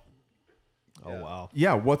out. Oh wow.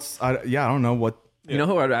 Yeah. I don't know what. You know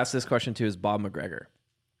who I'd ask this question to is Bob McGregor.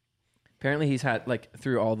 Apparently, he's had like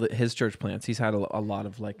through all his church plants, he's had a lot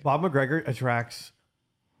of like. Bob McGregor attracts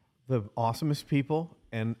the awesomest people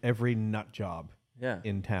and every nut job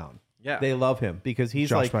in town. Yeah. They love him because he's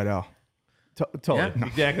Josh like Bidell. Totally.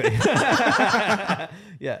 Yeah. Exactly.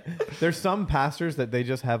 Yeah. There's some pastors that they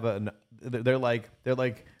just have they're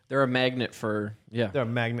They're a magnet for they're a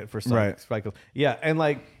magnet for cycles. Yeah. And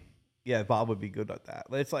like, yeah, Bob would be good at that.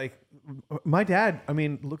 It's like my dad, I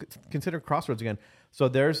mean, consider Crossroads again. So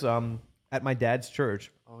there's at my dad's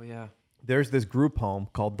church, Oh yeah. there's this group home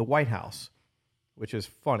called the White House, which is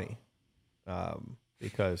funny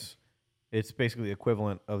because it's basically the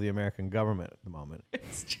equivalent of the American government at the moment.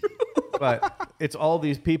 It's true. But it's all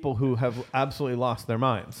these people who have absolutely lost their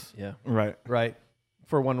minds, Yeah. right?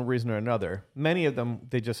 For one reason or another. Many of them,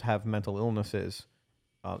 they just have mental illnesses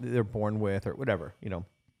they're born with or whatever, you know.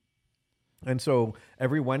 And so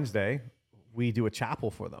every Wednesday, we do a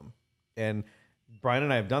chapel for them. And Brian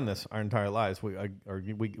and I have done this our entire lives. We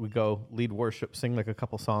go lead worship, sing like a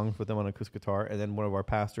couple songs with them on acoustic guitar, and then one of our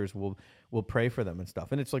pastors will pray for them and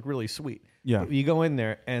stuff. And it's like really sweet. Yeah. You go in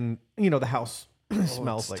there, and you know the house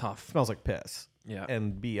smells it's like tough. smells like piss. Yeah.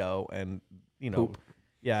 And BO, and you know, Poop.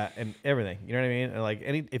 Yeah, and everything. You know what I mean? And like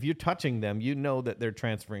if you're touching them, you know that they're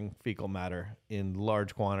transferring fecal matter in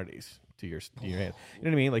large quantities to your hand. You know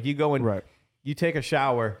what I mean? Like you go and Right. you take a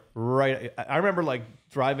shower right. I remember like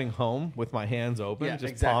driving home with my hands open, Yeah,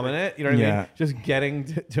 just exactly. palming it. You know what I Yeah. mean? Just getting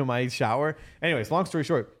to my shower. Anyways, long story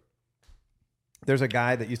short, there's a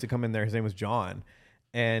guy that used to come in there. His name was John,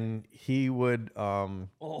 and he would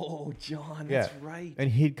Oh, John, yeah. that's right.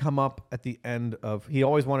 And he'd come up at the end of. He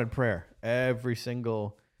always wanted prayer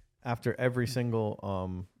after every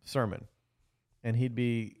single sermon, and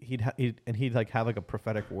he'd like have like a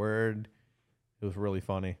prophetic word. It was really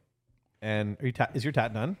funny. And is your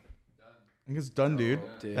tat done? I think it's done, dude.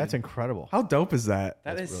 Dude. That's incredible. How dope is that?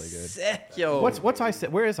 That That's is really good. sick, yo.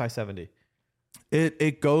 Where is I-70?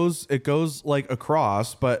 It goes like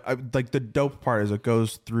across, but like the dope part is it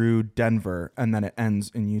goes through Denver and then it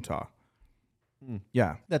ends in Utah.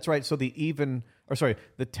 Yeah. That's right. So the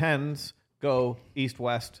 10s go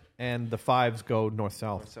east-west, and the 5s go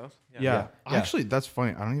north-south. So, Yeah. Yeah. Actually, that's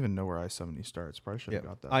funny. I don't even know where I-70 starts. Probably should have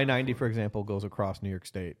got that. I-90, for example, goes across New York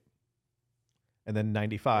State. And then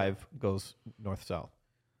 95 goes north-south.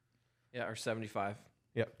 Yeah, or 75.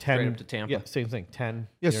 Yeah, 10 Straight up to Tampa. Yeah, same thing. 10.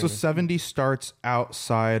 Yeah, you know so what I mean? 70 starts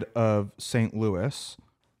outside of St. Louis,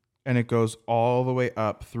 and it goes all the way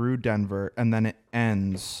up through Denver, and then it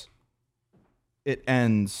ends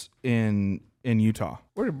in Utah.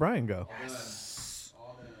 Where did Brian go?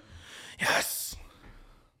 Yes.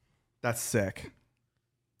 That's sick.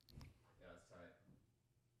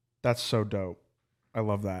 That's so dope. I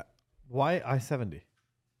love that. Why I-70?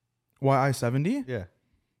 Why I-70? Yeah.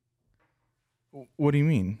 What do you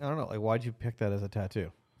mean? I don't know. Like, why'd you pick that as a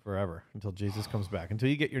tattoo forever until Jesus comes back? Until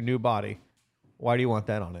you get your new body, why do you want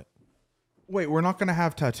that on it? Wait, we're not going to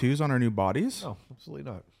have tattoos on our new bodies? No, absolutely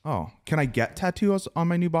not. Oh, can I get tattoos on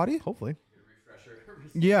my new body? Hopefully.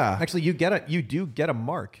 Yeah. Actually, you do get a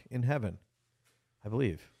mark in heaven, I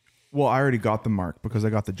believe. Well, I already got the mark because I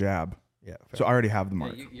got the jab. Yeah. So I already have the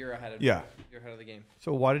mark. You're ahead of Yeah. You're ahead of the game.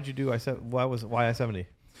 So why did you do why I-70?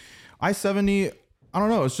 I-70, I don't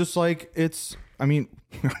know. It's just like, we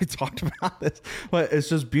already talked about this, but it's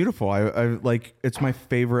just beautiful. I like, it's my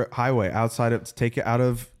favorite highway take it out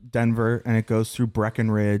of Denver, and it goes through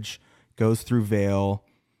Breckenridge, goes through Vail,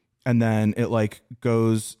 and then it like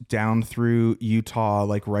goes down through Utah,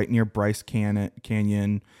 like right near Bryce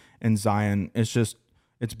Canyon and Zion.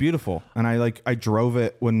 It's beautiful. And I drove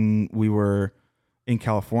it when we were in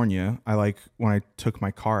California. When I took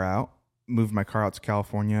my car out, moved my car out to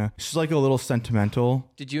California. It's just like a little sentimental.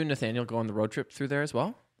 Did you and Nathaniel go on the road trip through there as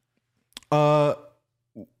well?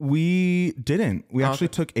 We didn't. We actually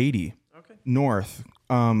took 80 north.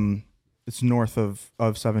 It's north of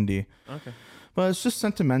 70. Okay. But it's just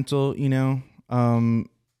sentimental, you know.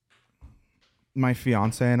 My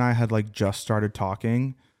fiance and I had like just started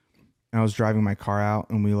talking. And I was driving my car out,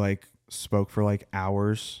 and we like spoke for like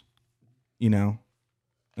hours, you know,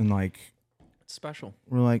 and like It's special.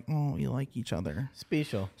 we're like, oh, we like each other.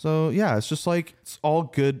 Special. So yeah, it's just like it's all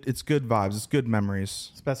good. It's good vibes. It's good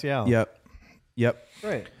memories. Special. Yep.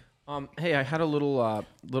 Great. Hey, I had a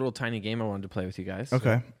little tiny game I wanted to play with you guys.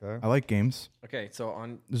 Okay. Okay. I like games. Okay, so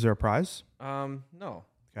on Is there a prize? no.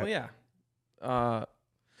 Okay. Well, yeah.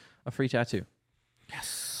 A free tattoo.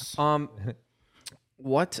 Yes.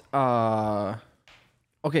 What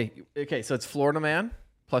okay, so it's Florida Man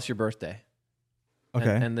plus your birthday.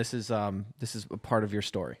 Okay. And this is a part of your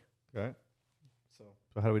story. Okay. So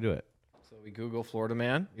how do we do it? So we Google Florida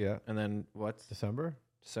Man, Yeah. and then what's December?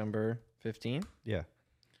 December 15th? Yeah.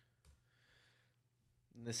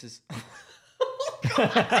 And this is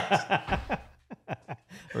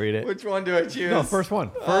Read it. Which one do I choose? No, first one.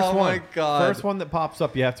 First Oh one. my God. First one that pops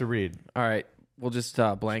up, you have to read. All right. We'll just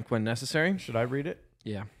blank when necessary. Should I read it?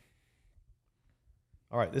 Yeah.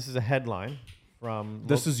 All right. This is a headline from.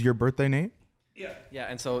 This is your birthday, Nate? Yeah,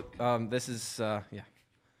 and so this is Florida.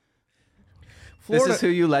 This is who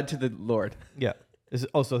you led to the Lord. Yeah.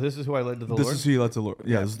 So this is who I led to the This Lord. is who you let to Lord.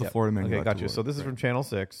 Yeah, this is the Florida man. who Okay, led got to you. Lord. So this is from Channel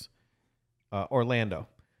 6. Orlando.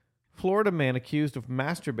 Florida man accused of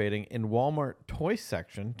masturbating in Walmart toy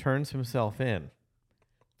section turns himself in.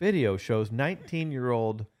 Video shows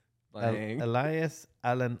 19-year-old Like- Elias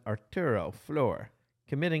Allen Arturo Flor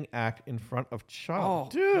committing act in front of child.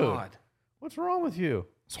 Oh, Dude, God. what's wrong with you?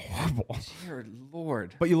 It's horrible. Dear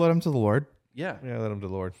Lord. But you led him to the Lord? Yeah. Yeah, let him to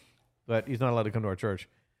the Lord. But he's not allowed to come to our church.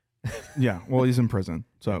 Yeah. Well, he's in prison.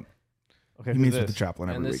 So Okay, he who's meets with this? the chaplain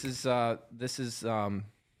And every this week. is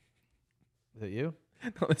Is it you?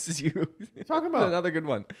 no, this is you. Talking about Another good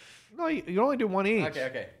one. No, you only do one each.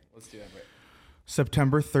 Okay. Let's do that. Right.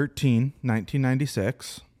 September 13,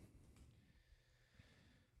 1996.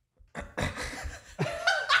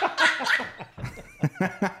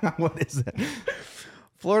 What is it?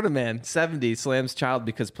 Florida man, 70, slams child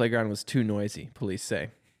because playground was too noisy, police say.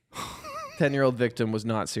 10-year-old victim was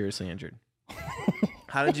not seriously injured.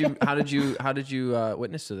 How did you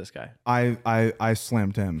witness to this guy? I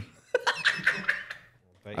slammed him.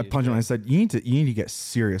 I punched him and I said, you need to get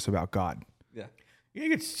serious about God. Yeah. You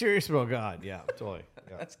get serious about God. Yeah, totally.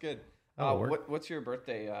 Yeah. That's good. That'll work. What's your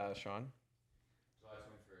birthday, Sean?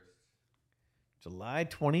 July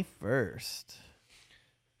 21st.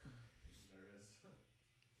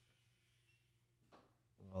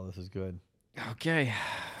 Oh, this is good. Okay.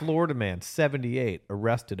 Florida man, 78,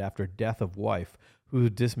 arrested after death of wife, whose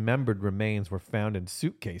dismembered remains were found in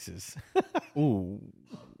suitcases. Ooh.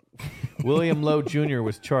 William Lowe Jr.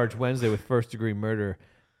 was charged Wednesday with first-degree murder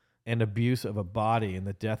and abuse of a body in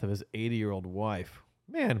the death of his 80-year-old wife.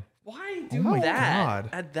 Man, Why do my that God.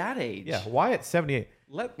 at that age? yeah, why at 78?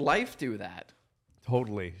 Let life do that.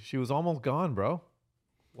 Totally. She was almost gone, bro.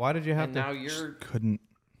 Why did you have And to? now you're... Couldn't.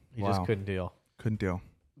 You wow. just couldn't deal. Couldn't deal.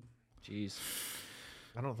 Jeez.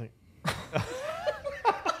 I don't think.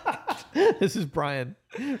 This is Brian.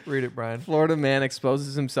 Read it, Brian. Florida man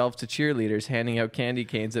exposes himself to cheerleaders handing out candy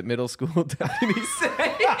canes at middle school, deputies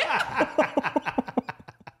say.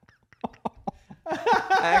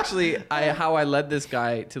 Actually, how I led this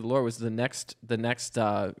guy to the Lord was the next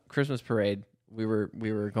Christmas parade. We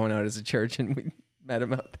were going out as a church and we met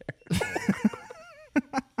him out there.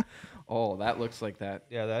 Oh, that looks like that.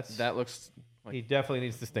 Yeah, That looks like... He definitely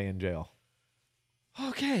needs to stay in jail.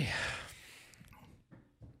 Okay.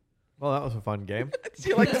 Well, that was a fun game.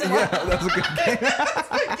 See, like, That's a good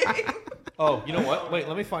game. Oh, you know what? Wait,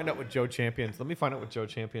 let me find out what Joe Champions.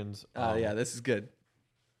 yeah, this is good.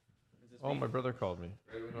 Oh, my brother called me.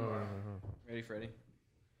 Ready, Freddie?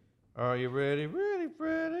 Are you ready? Ready,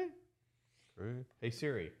 Freddie? Hey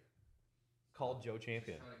Siri, call Joe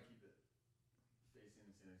Champion. Trying to keep it facing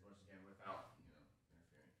the ceiling as much as you can without,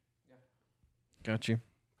 interfering. Got you.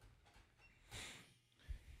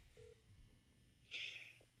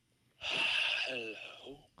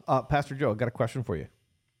 Hello. Pastor Joe, I got a question for you.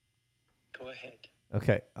 Go ahead.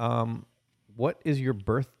 Okay. What is your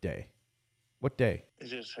birthday? What day?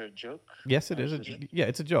 Is this a joke? Yes, it is. Yeah,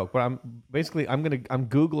 it's a joke. But I'm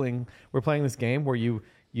Googling. We're playing this game where you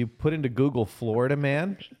put into Google Florida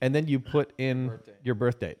man, and then you put in your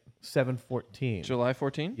birth date, 7/14. July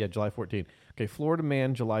 14? Yeah, July 14. Okay, Florida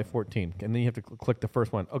man, July 14. And then you have to click the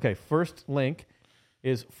first one. Okay, first link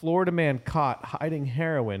is Florida man caught hiding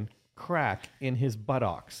heroin crack in his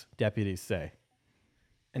buttocks, deputies say.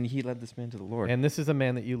 And he led this man to the Lord. And this is a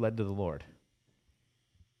man that you led to the Lord.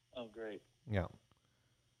 Oh, great. Yeah.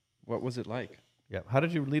 What was it like? Yeah. How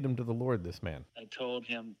did you lead him to the Lord, this man? I told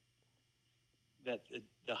him that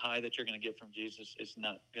the high that you're going to get from Jesus is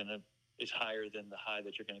higher than the high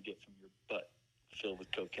that you're going to get from your butt filled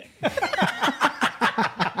with cocaine.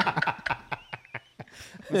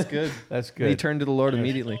 That's good. That's good. He turned to the Lord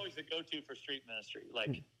immediately. It's always the go-to for street ministry.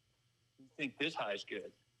 Like, you think this high's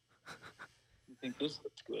good. You think this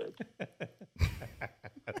looks good.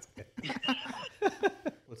 That's good.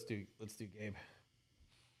 Let's do Gabe.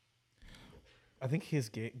 I think his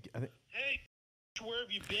game. Hey, where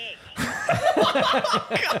have you been?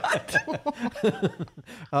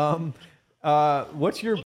 What's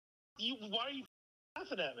your? Why are you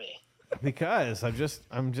laughing at me? Because I'm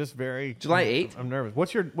just very July 8th? I'm nervous.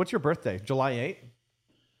 What's your birthday? July 8th?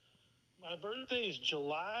 My birthday is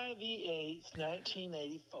July the 8th,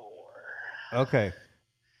 1984. Okay.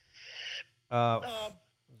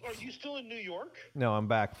 Are you still in New York? No, I'm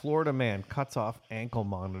back. Florida man cuts off ankle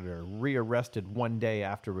monitor, rearrested 1 day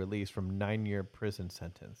after release from 9-year prison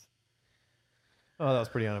sentence. Oh, that was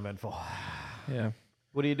pretty uneventful. Yeah.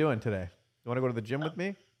 What are you doing today? You want to go to the gym with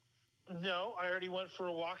me? No, I already went for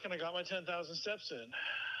a walk and I got my 10,000 steps in.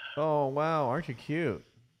 Oh, wow. Aren't you cute?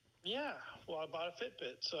 Yeah, well, I bought a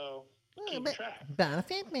Fitbit, so keep track. Bought a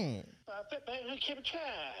Fitbit. Bought a Fitbit, keep track.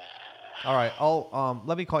 All right. I'll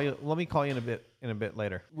let me call you in a bit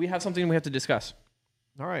later. We have something we have to discuss.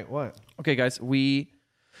 All right. What? Okay, guys, we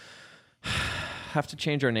have to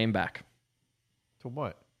change our name back To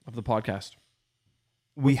what? of the podcast.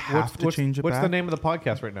 We have to change it What's back. the name of the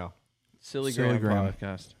podcast right now? Silly Silly Graham Graham.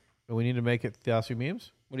 podcast. We need to make it Theosu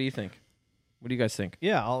Memes? What do you think? What do you guys think?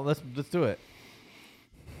 Yeah, let's do it.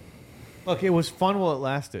 Look, it was fun while it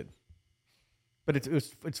lasted. But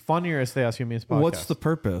it's funnier as Theosu Memes podcast. What's the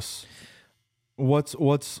purpose?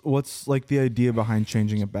 What's like the idea behind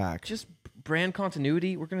changing it back? Just brand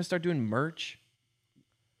continuity. We're gonna start doing merch.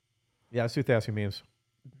 Yeah, let's do Theosu Memes.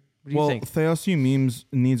 What do you think? Theosu Memes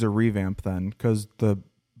needs a revamp then, because the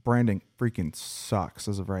branding freaking sucks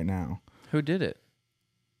as of right now. Who did it?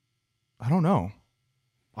 I don't know.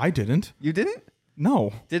 I didn't. You didn't?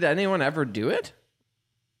 No, Did anyone ever do it?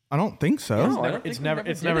 I don't think so. No, I don't think we never did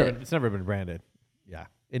it. it's never been branded. Yeah,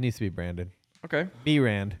 it needs to be branded. Okay.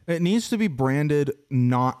 B-rand. It needs to be branded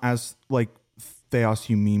not as like Theos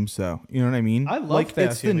you memes though. You know what I mean? I love like,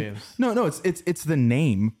 Theos it's you the, memes. No, it's the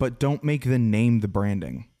name, but don't make the name the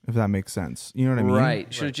branding. If that makes sense. You know what I mean?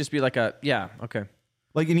 Right. Should it just be like a okay.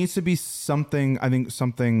 Like it needs to be something. I think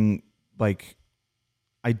something like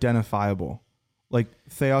identifiable. Like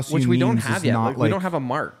Theos Which you we don't memes have is yet. not Like, we don't have a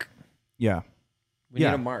mark. Yeah. We need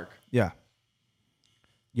a mark. Yeah.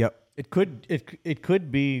 Yep. It could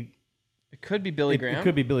be It could be Billy Graham. It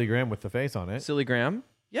could be Billy Graham with the face on it. Silly Graham.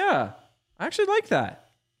 Yeah. I actually like that.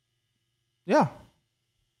 Yeah.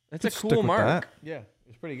 That's Could a stick cool with mark. that. Yeah,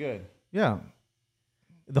 it's pretty good. Yeah.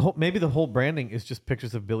 Maybe the whole branding is just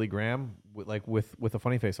pictures of Billy Graham with a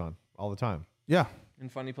funny face on all the time. Yeah. In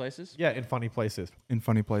funny places. Yeah, in funny places. In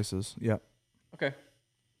funny places. Yeah. Okay.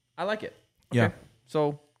 I like it. Okay. Yeah.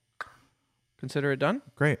 So consider it done.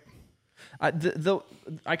 Great. I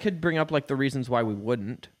could bring up like the reasons why we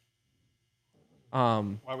wouldn't.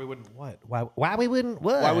 Why we wouldn't what? Why we wouldn't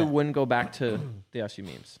what? Why we wouldn't go back to the SU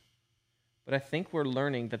memes. But I think we're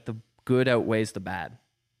learning that the good outweighs the bad.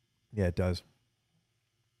 Yeah, it does.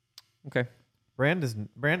 Okay. Brand is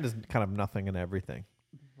kind of nothing and everything.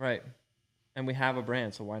 Right. And we have a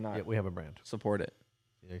brand, so why not Yeah, we have a brand. support it?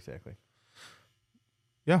 Yeah, exactly.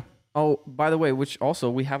 Yeah. Oh, by the way, which also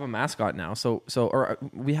we have a mascot now. Or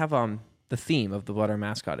we have the theme of what our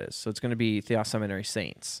mascot is. So it's going to be Theos Seminary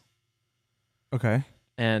Saints. Okay.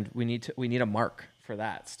 And we need a mark for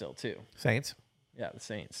that still too. Saints. Yeah, the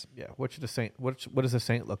Saints. Yeah. What should a saint? What does a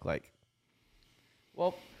saint look like?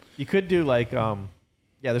 Well, You could do like yeah.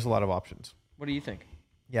 There's a lot of options. what do you think?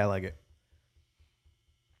 Yeah, I like it.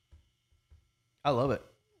 I love it.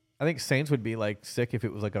 I think saints would be like sick if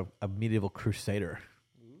it was like a medieval crusader.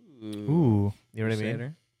 Ooh. You know what I mean?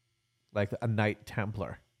 Crusader. Like a knight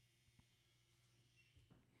templar.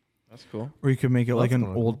 That's cool. Or you could make it like an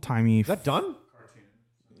That's cool. old timey. Is that done?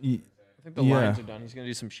 I think the Yeah. lines are done. He's gonna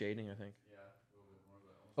do some shading, I think.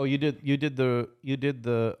 Oh, you did the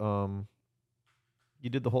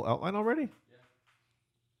whole outline already?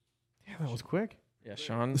 Yeah, that was quick. Yeah,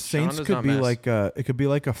 Sean. The Saints Sean does could not be mess. like it could be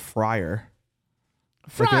like a friar.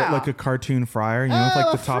 Friar! Like a cartoon friar, you know, with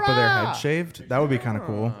like the top of their head friar! shaved. That would be kind of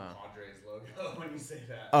cool. Padres logo when you say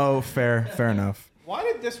that. Oh, fair enough. Why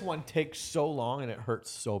did this one take so long and it hurts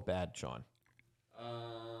so bad, Sean?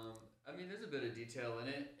 I mean, there's a bit of detail in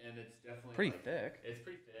it, and it's definitely pretty like, thick. It's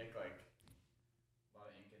pretty thick, like a lot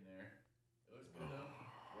of ink in there. It looks good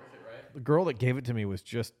though. Worth it, right? The girl that gave it to me was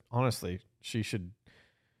just honestly, she should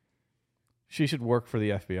work for the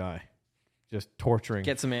FBI. Just torturing.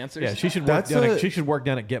 Get some answers. Yeah, she should work That's she should work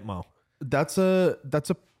down at Gitmo. That's a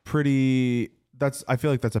pretty. I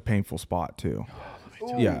feel like that's a painful spot too.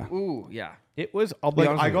 Yeah. Ooh, yeah. It was. I'll be Like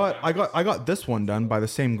honest with you. I got this one done by the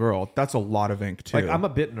same girl. That's a lot of ink too. Like I'm a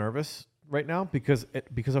bit nervous right now because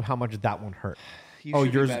of how much that one hurt. You Oh,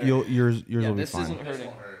 should do yours better. yours Yeah, will be this fine. isn't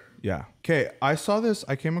hurting. Yeah. Okay. I saw this.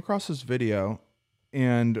 I came across this video,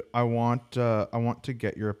 and I want to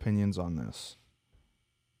get your opinions on this.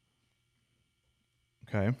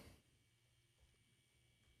 Okay.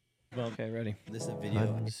 Okay, ready. This is a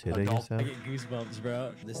video. Consider yourself. I get goosebumps,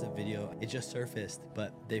 bro. This is a video. It just surfaced,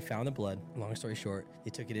 but they found the blood. Long story short, they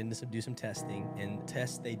took it in to do some testing, and the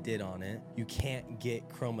tests they did on it, you can't get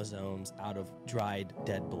chromosomes out of dried,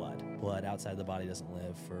 dead blood. Blood outside the body doesn't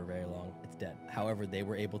live for very long. It's dead. However, they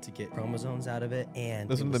were able to get chromosomes out of it, and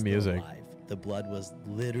Listen it to was the still music. alive. The blood was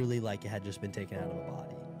literally like it had just been taken out of a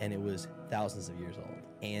body, and it was thousands of years old.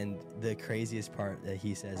 And the craziest part that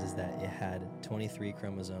he says is that it had 23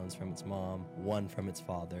 chromosomes from its mom, 1 from its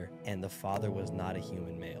father, and the father was not a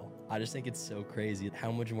human male. I just think it's so crazy.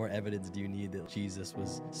 How much more evidence do you need that Jesus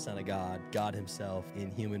was Son of God, God himself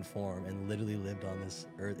in human form, and literally lived on this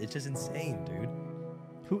earth? It's just insane, dude.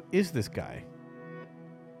 Who is this guy?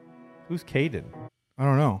 Who's Caden? I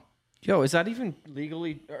don't know. Yo, is that even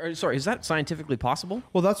legally? Or, sorry, is that scientifically possible?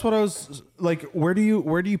 Well, that's what I was like. Where do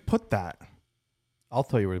you put that? I'll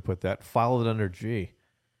tell you where to put that. File it under G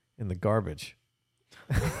in the garbage.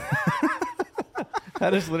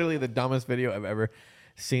 That is literally the dumbest video I've ever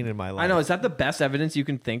seen in my life. I know. Is that the best evidence you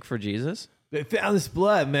can think for Jesus? They found this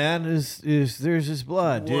blood, man. There's this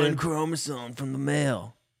blood, dude. chromosome from the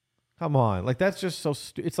male. Come on, like that's just so.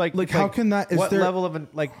 It's like How can that? Is what there level of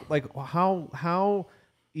how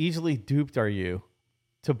easily duped are you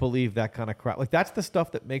to believe that kind of crap? Like that's the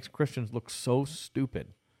stuff that makes Christians look so stupid.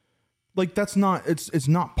 like that's not? It's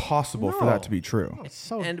not possible for No. that to be true. It's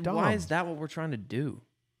so And dumb. why is that what we're trying to do?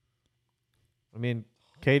 I mean,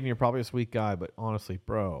 Caden, you're probably a sweet guy, but honestly,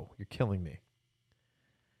 bro, you're killing me.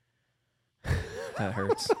 That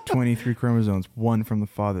hurts. 23 chromosomes, one from the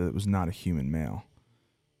father that was not a human male.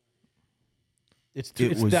 It's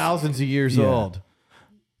was- thousands of years yeah. old.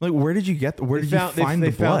 Like, where did you get? Where did you find the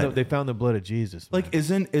blood? They found the blood of Jesus. Like,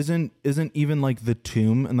 man. isn't even like the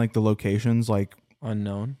tomb and like the locations like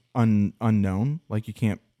Unknown. unknown? Like, you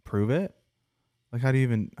can't prove it. Like, how do you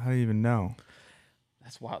even know?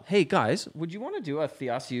 That's wild. Hey guys, would you want to do a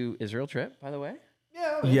Theosu Israel trip? By the way,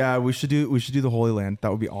 Yeah, we should do the Holy Land. That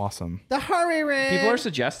would be awesome. the Hurry Ring. people are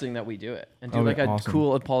suggesting that we do it and do Oh, like a awesome.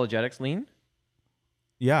 cool apologetics lean.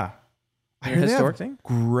 Yeah, I Your hear they historic have thing?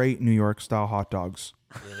 great New York style hot dogs.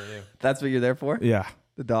 That's what you're there for. Yeah,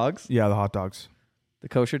 The dogs, yeah, the hot dogs, the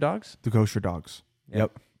kosher dogs. the kosher dogs.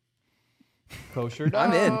 Yep. kosher.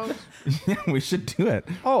 I'm in. dogs. Yeah, we should do it.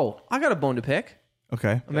 Oh, I got a bone to pick.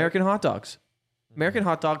 Okay. American hot dogs. American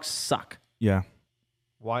hot dogs suck. Yeah.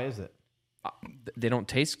 Why is it? They don't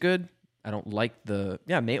taste good. I don't like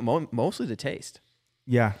mostly the taste.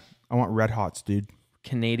 Yeah. I want red hots, dude.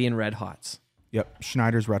 Canadian Red Hots. Yep.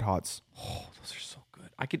 Schneider's red hots. Oh, those are so good.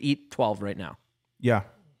 I could eat 12 right now. Yeah.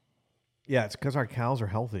 Yeah, it's because our cows are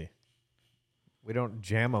healthy. We don't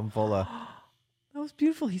jam them full of. That was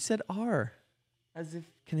beautiful. He said R, as if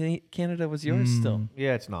Canada was yours still.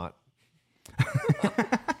 Yeah, it's not.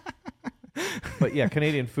 But yeah,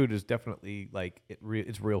 Canadian food is definitely like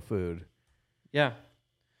it's real food. Yeah.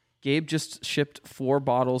 Gabe just shipped 4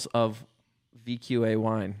 bottles of VQA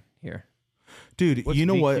wine here. Dude, What's you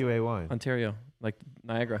know what? VQA wine? Ontario, like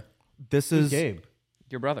Niagara. This Who's is Gabe.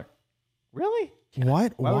 Your brother. Really?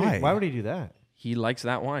 what? Why? Why would he do that? He likes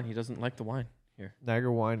that wine. He doesn't like the wine here.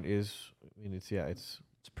 Niagara wine is. I mean, it's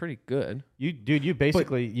It's pretty good. You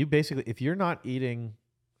basically if you're not eating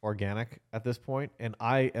organic at this point, and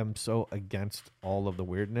I am so against all of the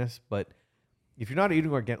weirdness, but if you're not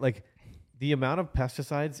eating organic, like the amount of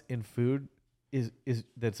pesticides in food is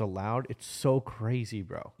that's allowed, it's so crazy,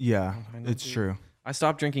 bro. Yeah, I know, it's dude. true. I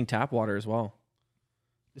stopped drinking tap water as well.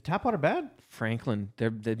 Is tap water bad? Franklin,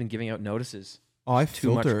 they've been giving out notices. Oh, I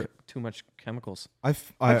Too filter. much chemicals. I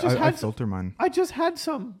just had some- filter mine. I just had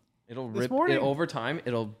some. It'll This rip morning? it over time.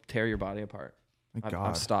 It'll tear your body apart. Thank I've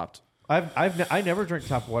God. stopped. I never drink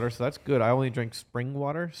tap water, so that's good. I only drink spring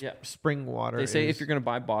water. Yeah. Spring water. They say is- if you're gonna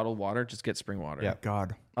buy bottled water, just get spring water. Yeah.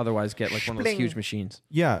 God. Otherwise, get like one of those Spling. huge machines.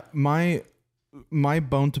 Yeah, my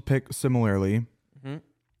bone to pick similarly. Mhm.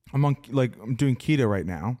 I'm doing keto right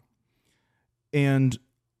now, and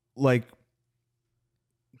like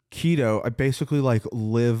keto, I basically like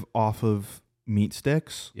live off of meat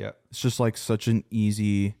sticks. Yeah. It's just like such an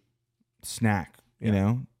easy snack. You Yeah.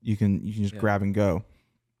 know, you can just Yeah. grab and go.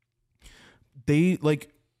 They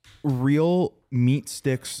like real meat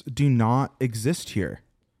sticks do not exist here.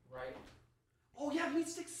 Right. Oh yeah, meat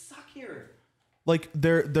sticks suck here. Like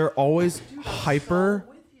they're always hyper.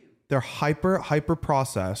 They're hyper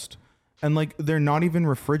processed, and like they're not even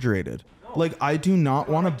refrigerated. Like I do not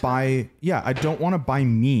want to buy. Yeah, I don't want to buy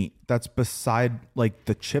meat that's beside like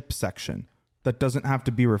the chip section that doesn't have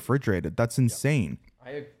to be refrigerated. That's insane.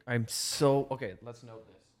 I'm so okay. Let's note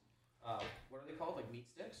this. What are they called? Like meat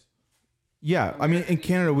sticks? Yeah, I mean in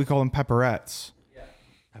Canada we call them pepperettes. Yeah.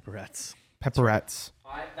 pepperettes. Pepperettes.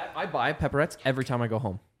 I buy pepperettes every time I go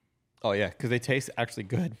home. Oh yeah, because they taste actually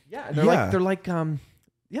good. Yeah. Yeah. They're like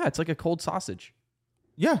yeah, it's like a cold sausage.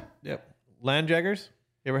 Yeah, Yep. Land Jaggers.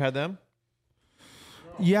 You ever had them?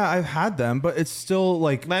 yeah, I've had them, but it's still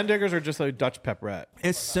like Land Jaggers are just like Dutch pepperette.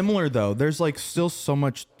 it's similar though. There's like still so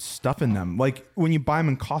much stuff in them. Like when you buy them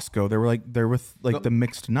in Costco, they're with like the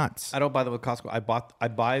mixed nuts. I don't buy them at Costco. I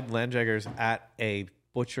buy Land Jaggers at a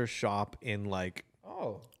butcher shop in like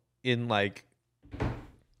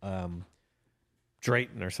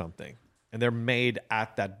Drayton or something, and they're made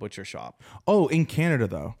at that butcher shop. Oh, in Canada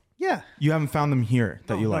though. Yeah. You haven't found them here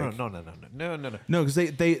that you like. No. No, because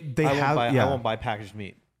they have. I Yeah, won't buy packaged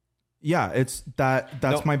meat. yeah. It's that's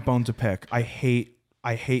Nope. my bone to pick. I hate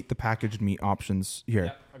the packaged meat options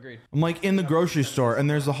here. Agreed. I'm like in the grocery store and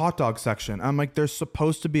there's a hot dog section. I'm like, there's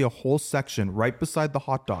supposed to be a whole section right beside the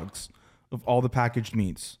hot dogs of all the packaged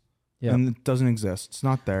meats. Yeah. And it doesn't exist. It's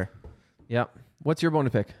not there. Yeah. What's your bone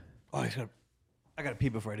to pick? Oh, I gotta pee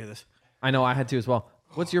before I do this. I know I had to as well.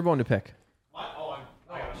 What's your bone to pick?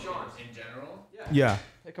 Sean's in general. Yeah.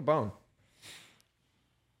 Pick a bone.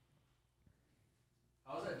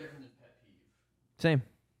 How is that different than pet peeve? Same.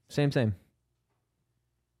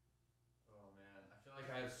 Oh man, I feel like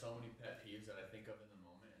I have so many pet peeves that I think of in the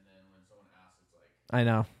moment, and then when someone asks, it's like I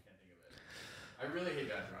know. I can't think of it. I really hate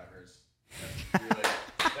bad drivers.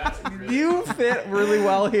 That's really. You fit really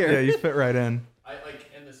well here. Yeah, you fit right in. I like,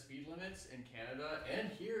 and the speed limits in Canada and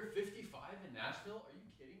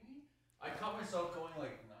yourself going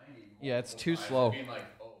like 90. Yeah, it's multiple too times slow. and Being like,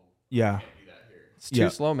 oh, Yeah. I can't do that here. It's too Yeah.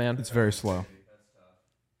 slow, man. It's very slow. That's tough.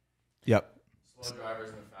 Yep. Slow drivers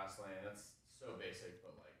in the fast lane. That's so basic,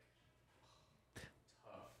 but like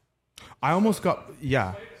tough. I almost got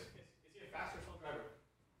yeah. Is he a fast or slow driver?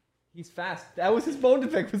 He's fast. That was his bone to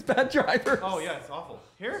pick. Was bad drivers. Oh yeah, it's awful.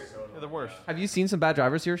 Here, they're the worst. Have you seen some bad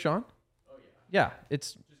drivers here, Sean? Oh yeah. Yeah,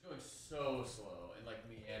 it's Just going so slow and like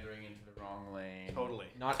meandering into the wrong lane. Totally.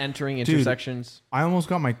 not entering Dude. intersections. I almost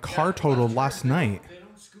got my car totaled last night. They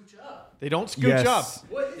don't scooch up. They don't scooch Yes.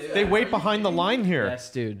 up. What is They that? wait Are you behind the kidding me? line here.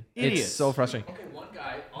 Yes, dude. Idiots. It's so frustrating. Okay, one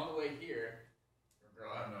guy on the way here, or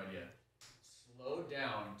girl, I have no idea, slowed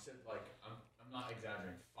down to like, I'm not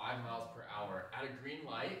exaggerating, 5 miles per hour at a green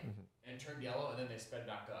light and turned yellow, and then they sped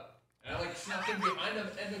back up. And I like snapped in behind them,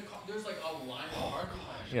 and there's like a line of cars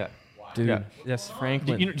behind me. Yeah. Why? Dude, Yeah. yes, Do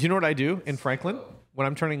Franklin. you know what I do in Franklin? When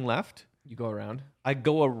I'm turning left, You go around. I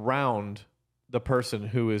go around the person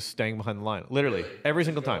who is staying behind the line. Literally, Really? every You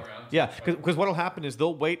single go time. around to Yeah, the because what'll happen is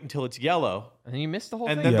they'll wait until it's yellow, And then you missed the whole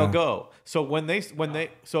and thing. then Yeah. they'll go. So when they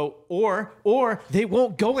or they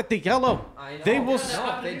won't go at the yellow. I know. They will.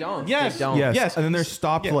 No, they don't. Yes. They don't. Yes. Yes. And then there's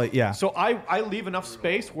stoplight. Yeah. So I leave enough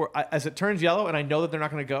space where as it turns yellow and I know that they're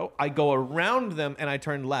not going to go, I go around them and I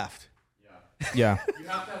turn left. Yeah. You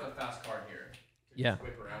have to have a fast car here. To Yeah.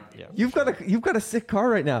 Whip around people. You've got a sick car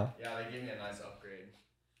right now. Yeah, they gave me a nice upgrade.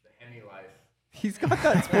 The Hemi Life. He's got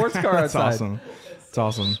that sports car That's outside. awesome. It's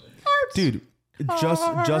awesome. Dude,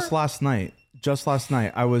 just last night,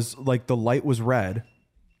 I was like the light was red.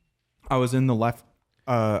 I was in the left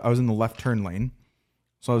turn lane.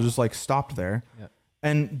 So I was just like stopped there. Yeah.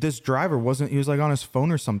 And this driver he was like on his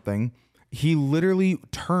phone or something. He literally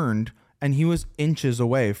turned and he was inches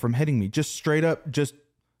away from hitting me. Just straight up just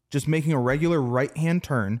making a regular right-hand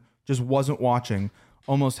turn, just wasn't watching,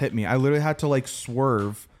 almost hit me. I literally had to like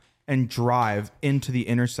swerve and drive into the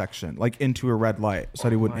intersection, like into a red light, so that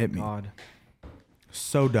he wouldn't hit me. God.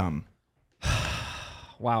 So dumb.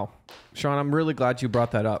 Wow. Sean, I'm really glad you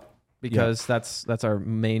brought that up because that's our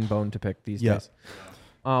main bone to pick these Yeah. days.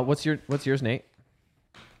 What's yours, Nate?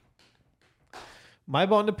 My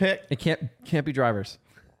bone to pick. It can't be drivers.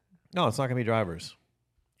 No, it's not going to be drivers.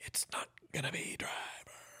 It's not going to be drivers.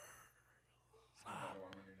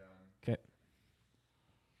 Okay.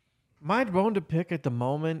 My bone to pick at the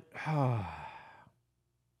moment. My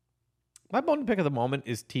bone to pick at the moment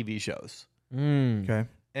is TV shows. Okay.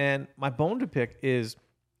 And my bone to pick is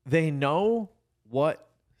they know what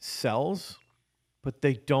sells, but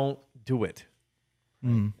they don't do it.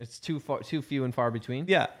 It's too few and far between.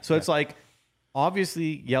 Yeah. So it's like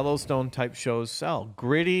obviously Yellowstone type shows sell.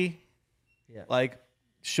 Gritty, like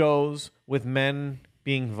shows with men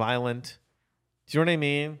being violent. Do you know what I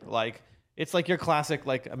mean? Like it's like your classic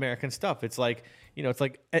like American stuff. It's like, it's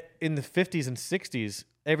like in the 50s and 60s,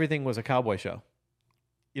 everything was a cowboy show.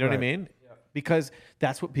 You know what I mean? Because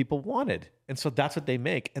that's what people wanted. And so that's what they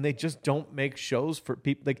make. And they just don't make shows for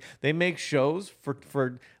people. Like they make shows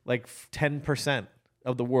for like 10%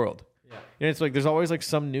 of the world. Yeah. It's like there's always like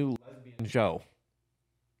some new lesbian show.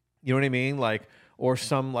 You know what I mean? Like, or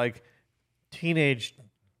some like teenage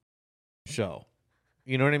show.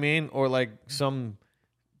 You know what I mean? Or like some,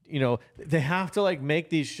 they have to like make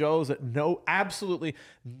these shows that absolutely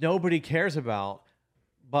nobody cares about.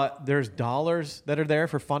 But there's dollars that are there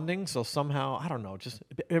for funding, so somehow I don't know. Just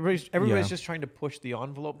everybody's just trying to push the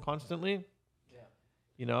envelope constantly.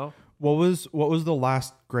 Yeah, What was the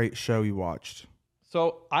last great show you watched?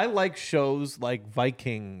 So I like shows like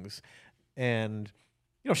Vikings, and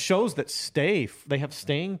shows that stay. They have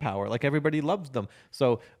staying power. Like everybody loves them.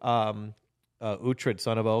 So Uhtred,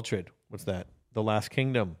 son of Uhtred. What's that? The Last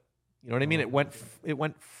Kingdom. You know what I mean? It went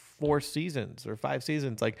 4 seasons or 5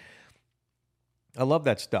 seasons. Like. I love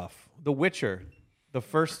that stuff. The Witcher, the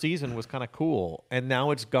first season was kind of cool, and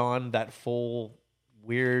now it's gone that full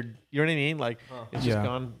weird. You know what I mean? Like it's just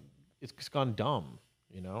gone. It's just gone dumb.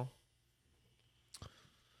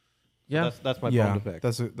 Yeah. So that's my bone to pick.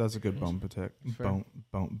 That's a good bone pick. Bone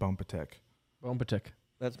pick. Bone patik.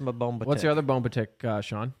 That's my bone. What's your other bone patik,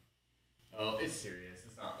 Sean? Oh, it's serious.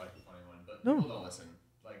 It's not like a funny one, but people don't listen.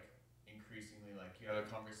 Like increasingly, like you have a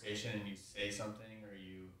conversation and you say something, or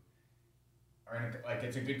you are in like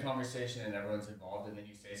it's a good conversation and everyone's involved, and then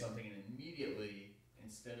you say something and immediately,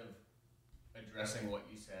 instead of addressing what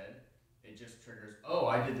you said, it just triggers. Oh,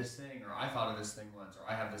 I did this thing, or I thought of this thing once, or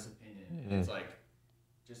I have this opinion. And it's like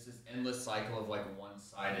just this endless cycle of like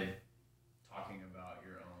one-sided talking about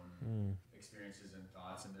your own experiences and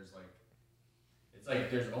thoughts, and there's like. It's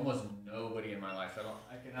like there's almost nobody in my life that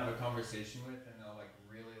I can have a conversation with, and they'll like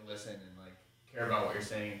really listen and like care about what you're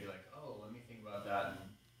saying and be like, oh, let me think about that and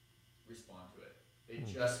respond to it.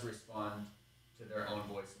 They just respond to their own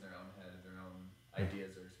voice in their own head and their own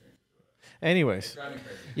ideas or experiences. It's Anyways, driving me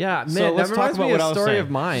crazy. Yeah, man, So let's that talk reminds about me what of I a was story saying. of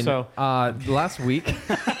mine. So- Last week.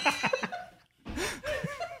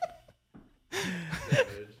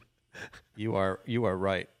 you are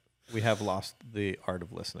right. We have lost the art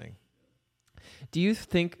of listening. Do you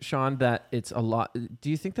think, Sean, that it's a lot? Do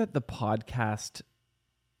you think that the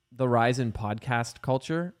rise in podcast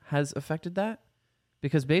culture has affected that?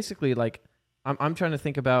 Because basically, like, I'm trying to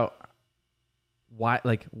think about why,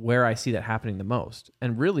 like, where I see that happening the most.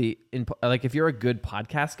 And really, if you're a good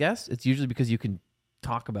podcast guest, it's usually because you can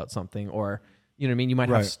talk about something, or you know what I mean. You might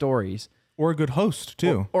have Right. stories, Or a good host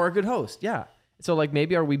too. or a good host. Yeah. So, like,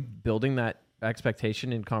 maybe are we building that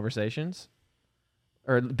expectation in conversations,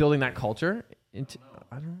 or building that culture into?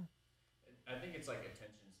 I don't know. I think it's like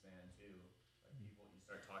attention span too. Like people, you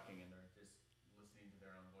start talking and they're just listening to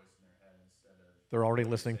their own voice in their head instead of They're already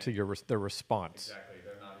listening to their response. exactly.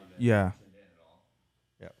 They're not even Yeah. tuned in at all.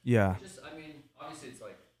 Yeah. Just, I mean, obviously it's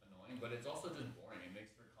like annoying, but it's also just boring. It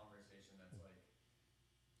makes for conversation that's like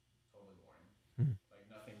totally boring. Like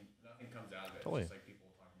nothing comes out of it. Totally. It's just like people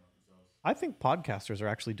talking about themselves. I think podcasters are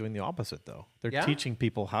actually doing the opposite, though. They're Yeah? teaching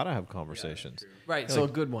people how to have conversations. Right. So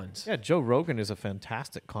good ones. Yeah, Joe Rogan is a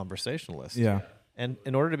fantastic conversationalist. Yeah. And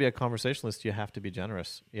in order to be a conversationalist, you have to be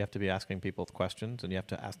generous. You have to be asking people questions, and you have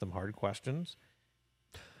to ask them hard questions.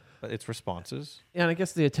 But it's responses. And I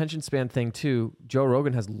guess the attention span thing too. Joe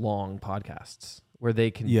Rogan has long podcasts where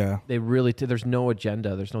they can. Yeah. They really. There's no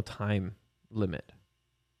agenda. There's no time limit.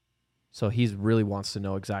 So he really wants to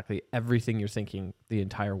know exactly everything you're thinking the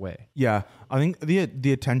entire way. Yeah, I think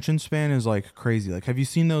the attention span is like crazy. Like, have you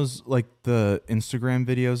seen those, like, the Instagram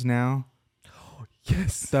videos now?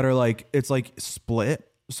 Yes. That are like, it's like split,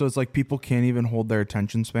 so it's like people can't even hold their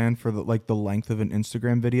attention span for the length of an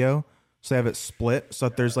Instagram video. So they have it split so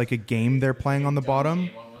that there's like a game they're playing on the bottom.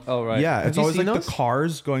 Oh, right. Yeah, it's you always seen like those? the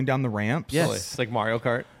cars going down the ramps. Yes. Totally. It's like Mario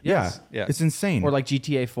Kart. Yeah, Yeah. it's insane. Or like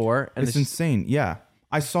GTA 4. And It's insane. Yeah.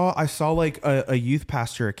 I saw like a youth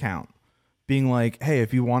pastor account being like, hey,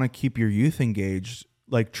 if you want to keep your youth engaged,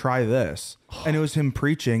 like, try this. And it was him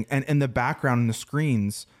preaching, and in the background in the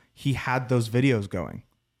screens, he had those videos going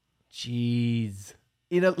Jeez.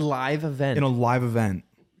 In a live event. in a live event.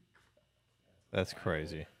 That's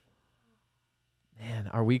crazy. Man,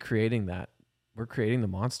 are we creating that? We're creating the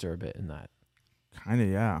monster a bit in that. Kind of,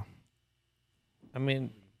 yeah. I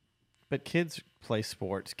mean, but kids play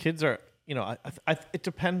sports. Kids are, it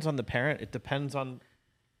depends on the parent. It depends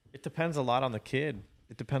a lot on the kid.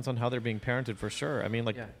 It depends on how they're being parented, for sure. I mean,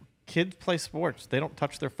 like, kids play sports. They don't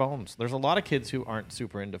touch their phones. There's a lot of kids who aren't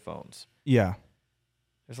super into phones. Yeah.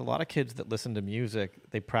 There's a lot of kids that listen to music.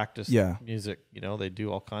 They practice music. They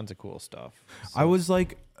do all kinds of cool stuff. So-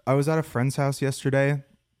 I was at a friend's house yesterday,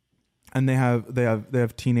 and they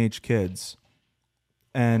have teenage kids,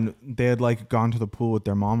 and they had like gone to the pool with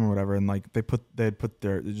their mom or whatever, and like they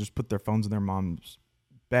just put their phones in their mom's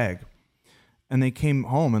bag, and they came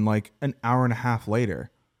home, and like an hour and a half later,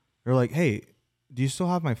 they're like, "Hey, do you still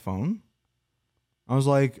have my phone?" I was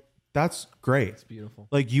like, "That's great." It's beautiful.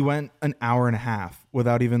 Like, you went an hour and a half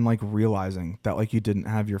without even like realizing that like you didn't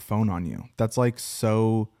have your phone on you. That's like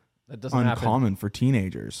so That doesn't happen. uncommon for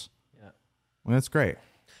teenagers. Yeah. Well, that's great.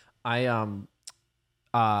 I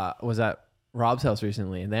was at Rob's house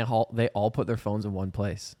recently, and they all put their phones in one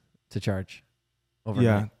place to charge overnight.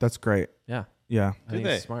 Yeah, that's great. Yeah. Yeah. I think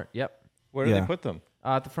they? it's smart. Yep. Where do Yeah. they put them?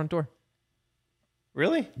 At the front door.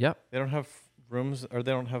 Really? Yep. They don't have rooms, or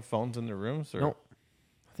they don't have phones in their rooms? Or? No.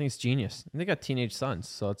 I think it's genius. And they got teenage sons,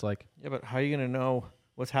 so it's like, Yeah, but how are you going to know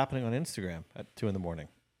what's happening on Instagram at 2 a.m?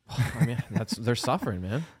 I mean, they're suffering,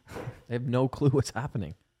 man. They have no clue what's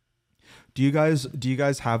happening. Do you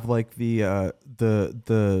guys have like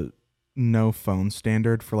the no phone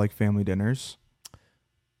standard for like family dinners?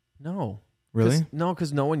 No. Really? No,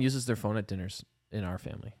 because no one uses their phone at dinners in our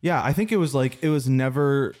family. Yeah, I think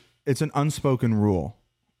it's an unspoken rule.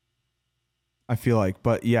 I feel like,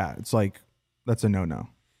 but yeah, it's like, that's a no.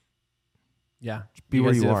 Yeah. be you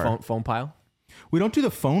where guys you do are. the phone pile? We don't do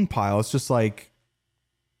the phone pile. It's just like,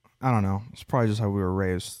 I don't know. It's probably just how we were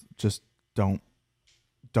raised. Just don't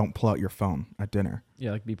pull out your phone at dinner.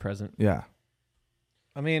 Yeah, like be present. Yeah.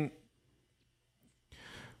 I mean,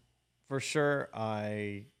 for sure,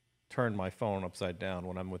 I turn my phone upside down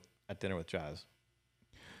when I'm at dinner with Jazz.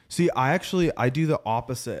 See, I do the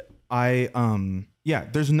opposite.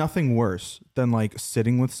 There's nothing worse than like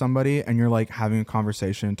sitting with somebody and you're like having a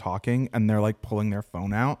conversation and talking, and they're like pulling their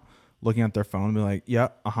phone out, looking at their phone and be like, yeah,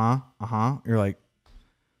 You're like,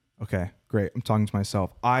 okay, great. I'm talking to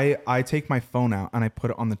myself. I take my phone out and I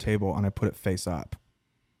put it on the table and I put it face up.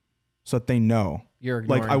 so that they know. You're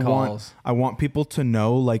ignoring calls. I want people to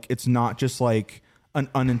know, like, it's not just like an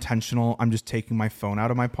unintentional, I'm just taking my phone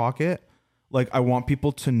out of my pocket. Like, I want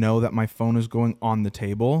people to know that my phone is going on the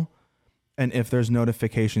table, and if there's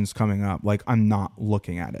notifications coming up, like, I'm not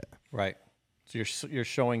looking at it. Right. So you're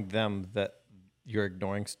showing them that you're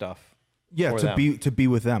ignoring stuff. Yeah, to be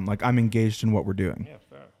with them. Like, I'm engaged in what we're doing. Yeah,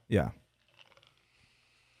 fair. Yeah.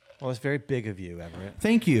 Well, it's very big of you, Everett.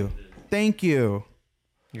 Thank you.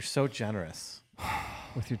 You're so generous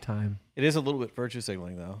with your time. It is a little bit virtue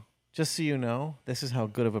signaling, though. Just so you know, this is how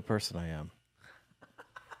good of a person I am.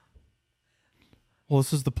 Well,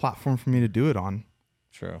 this is the platform for me to do it on.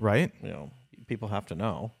 True. Right? You know, people have to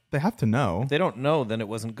know. They have to know. If they don't know, then it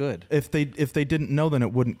wasn't good. If they didn't know, then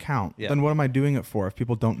it wouldn't count. Yeah. Then what am I doing it for if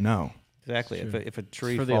people don't know? Exactly. If a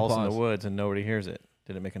tree for the falls in applause. the woods and nobody hears it,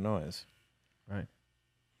 did it make a noise? Right.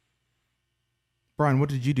 Brian, what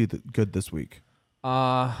did you do good this week?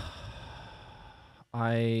 I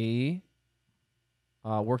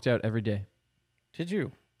worked out every day. Did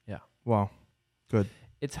you? Yeah. Wow. Good.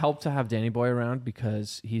 It's helped to have Danny Boy around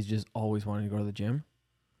because he's just always wanting to go to the gym.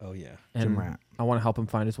 Oh, yeah. And Gym rat. I want to help him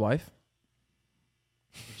find his wife.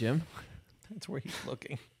 The gym. That's where he's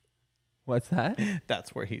looking. What's that?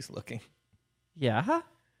 That's where he's looking. Yeah.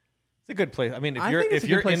 It's a good place. I mean, I think it's a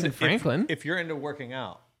good place in Franklin. If you're into working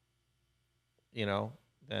out, you know,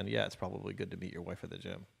 then yeah, it's probably good to meet your wife at the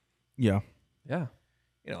gym. Yeah. Yeah.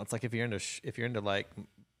 You know, it's like if you're into like,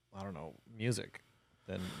 I don't know, music,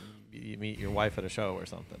 then you meet your wife at a show or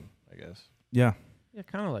something, I guess. Yeah. Yeah,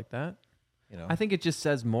 kind of like that. You know, I think it just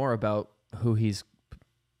says more about who he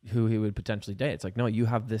would potentially date. It's like, no, you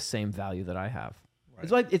have this same value that I have.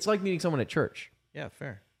 Right. It's like meeting someone at church. Yeah,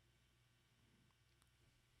 fair.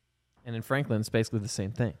 And in Franklin, it's basically the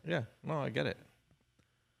same thing. Yeah, no, I get it.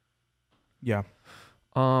 Yeah.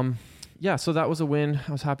 Yeah, so that was a win.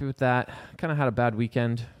 I was happy with that. Kind of had a bad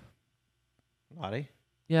weekend. Naughty.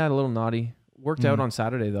 Yeah, a little naughty. Worked out on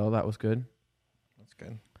Saturday though. That was good. That's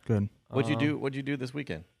good. Good. What'd you do? What'd you do this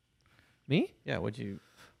weekend? Me? Yeah, what'd you?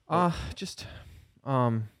 Just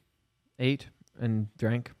ate and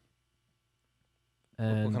drank.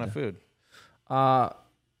 And What kind of food?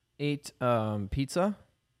 Ate pizza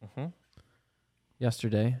Mm-hmm.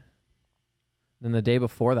 yesterday. Then the day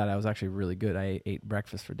before that, I was actually really good. I ate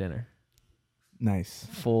breakfast for dinner. Nice.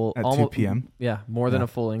 Full At 2 p.m.? Yeah, more than Yeah. a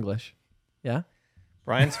full English. Yeah.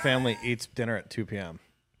 Brian's family eats dinner at 2 p.m.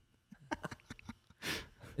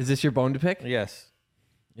 Is this your bone to pick? Yes.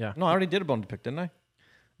 Yeah. No, I already did a bone to pick, didn't I?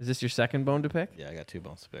 Is this your second bone to pick? Yeah, I got 2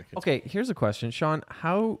 bones to pick. It's Okay, here's a question, Sean.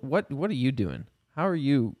 What are you doing? How are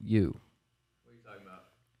you? What are you talking about?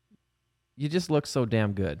 You just look so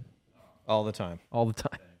damn good all the time. all the time.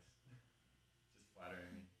 Thanks. Just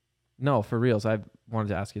flattering me. No, for reals. I wanted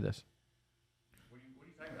to ask you this. What are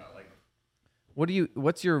you talking about? Like,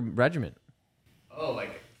 What's your regimen? oh,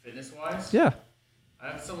 like fitness wise? Yeah. I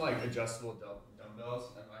have some like adjustable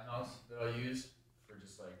dumbbells at my house that I'll use for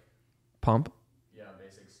just like, Pump. yeah,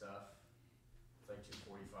 basic stuff. It's like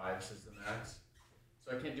 245 is the max.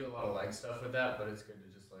 So I can't do a lot of leg stuff with that, but it's good to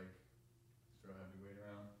just like throw heavy weight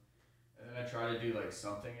around. And then I try to do like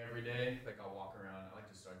something every day. Like I'll walk around. I like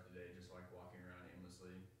to start the day just like walking around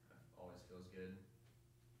aimlessly. That always feels good.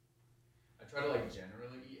 I try to like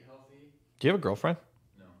generally eat healthy. Do you have a girlfriend?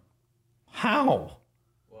 No. How?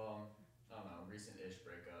 Well, I don't know. Recent-ish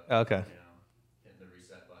breakup. Okay. You know, hitting the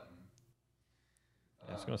reset button.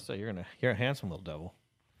 I was gonna say you're a handsome little devil.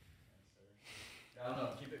 I don't know.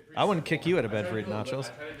 Keep it pretty I wouldn't simple. kick you out of I bed try for to eating do a little-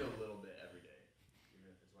 nachos. I try to do a little bit every day, even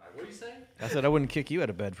if it's whack. What are you saying? I said I wouldn't kick you out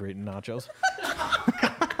of bed for eating nachos.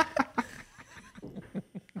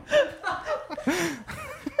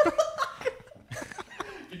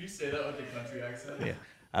 Can you say that with a country accent? Yeah.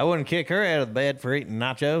 I wouldn't kick her out of bed for eating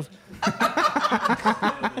nachos.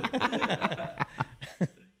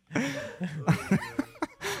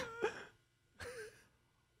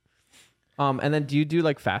 And then do you do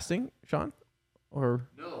like fasting, Sean? Or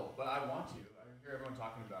No, but I want to. I hear everyone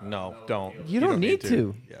talking about it. No, I know don't. it feels- You don't need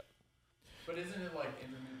to. Yeah. But isn't it like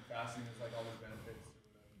intermittent fasting? There's like all those benefits.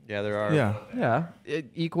 Yeah, there are. Yeah. yeah,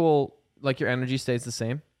 equal like your energy stays the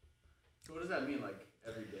same. So what does that mean? Like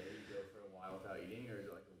every day you go for a while without eating, or is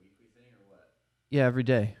it like a weekly thing, or what? Yeah, every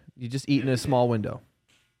day. You just eat in a small window.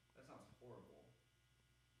 That sounds horrible.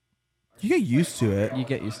 You get used to it. You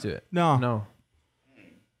get used to it. No. No. Dang.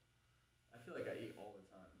 I feel like I eat all the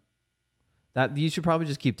time. That you should probably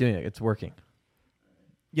just keep doing it. It's working.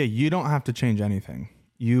 Yeah, you don't have to change anything.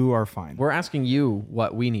 You are fine. We're asking you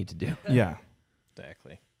what we need to do. Yeah.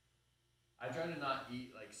 Exactly. I try to not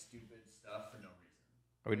eat like stupid stuff for no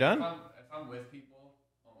reason. Are we Like, done? If I'm with people,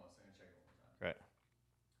 almost. I'm gonna check it one more time. Right.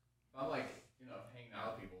 I'm like, hanging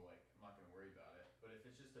out with people, like, I'm not gonna worry about it. But if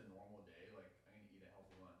it's just a normal day, like, I'm gonna eat a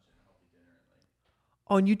healthy lunch and a healthy dinner, and like.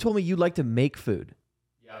 Oh, and you told me you like to make food.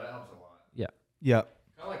 Yeah, that helps a lot. Yeah. Yeah.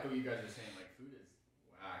 Kind of like what you guys are saying. Like, food is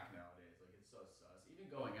whack nowadays. Like, it's so sus. Even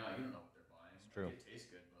going out, you don't know what they're buying. It's true. Like, it tastes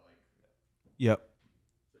good, but like. Yep.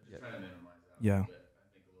 So just trying to minimize that. Yeah. A little bit. I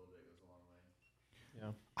think a little bit goes a long way.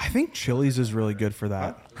 Yeah. I think Chili's is really good for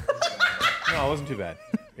that. No, it wasn't too bad.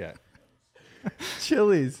 Yeah.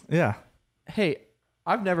 Chili's. Yeah. Hey,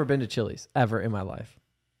 I've never been to Chili's ever in my life.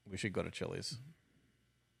 We should go to Chili's.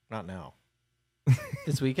 Not now.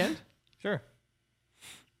 This weekend? Sure.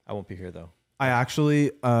 I won't be here though. I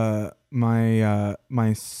actually,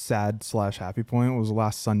 my sad / happy point was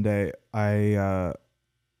last Sunday. I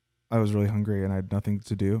was really hungry and I had nothing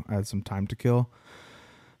to do. I had some time to kill,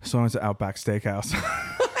 so I went to Outback Steakhouse.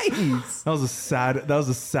 Nice. That was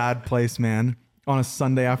a sad place, man. On a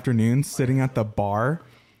Sunday afternoon, sitting at the bar.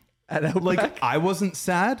 At Outback? Like, I wasn't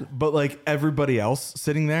sad, but like everybody else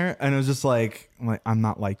sitting there, and it was just like, I'm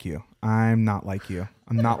not like you. I'm not like you.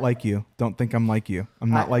 I'm not like you. Don't think I'm like you. I'm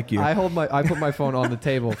not like you. I put my phone on the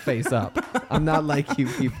table face up. I'm not like you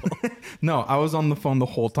people. No, I was on the phone the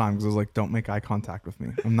whole time because I was like, don't make eye contact with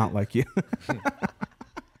me. I'm not like you.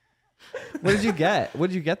 What did you get? What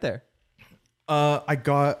did you get there? I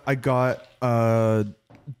got a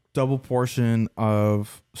double portion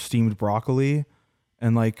of steamed broccoli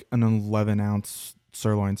and like an 11-ounce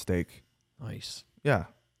sirloin steak. Nice. Yeah,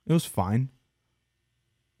 it was fine.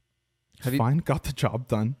 It's fine. Got the job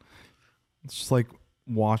done. It's just like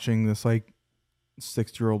watching this like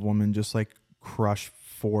 60-year-old woman just like crush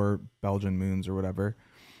 4 Belgian moons or whatever.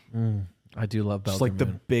 I do love Belgian Just like the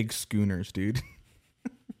moon. big schooners, dude.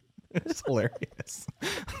 It's hilarious.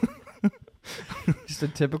 Just a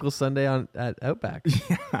typical Sunday at Outback.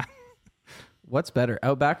 Yeah. What's better,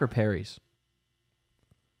 Outback or Perry's?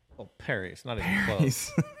 Well, Perry's, not even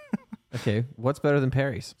close. Okay, what's better than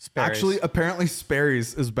Perry's? Sperry's. Actually, apparently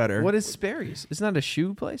Sperry's is better. What is Sperry's? Isn't that a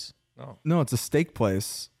shoe place No. No, it's a steak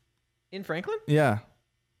place. in Franklin? Yeah.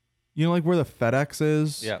 You know, like where the FedEx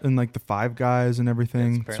is, Yeah. and like the Five Guys and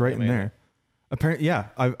everything. Yeah, it's right in apparently there. Apparently, yeah.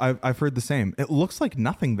 I've heard the same. It looks like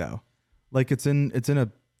nothing though. Like it's in a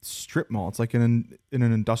strip mall. It's like in an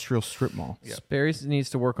industrial strip mall. Yeah. Sperry's needs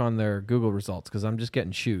to work on their Google results because I'm just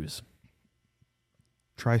getting shoes.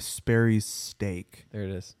 Try Sperry's steak. There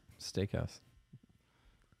it is, steakhouse.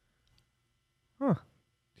 Huh?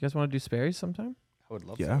 You guys want to do Sperry's sometime? I would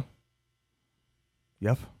love Yeah. to.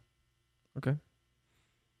 Yep. Okay.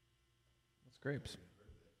 That's grapes.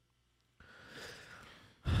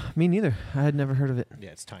 Me neither. I had never heard of it. Yeah,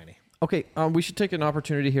 it's tiny. Okay, we should take an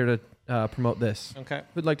opportunity here to promote this. Okay.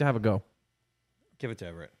 Who'd like to have a go? Give it to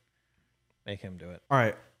Everett. Make him do it. All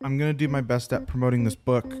right. I'm gonna do my best at promoting this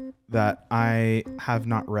book that I have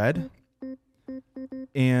not read,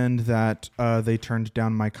 and that they turned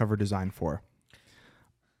down my cover design for.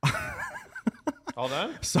 All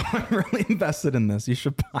done? So I'm really invested in this. You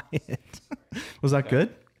should buy it. Was that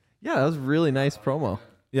good? Yeah, that was really nice promo.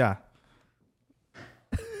 Yeah.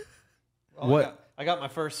 Well, What? I got my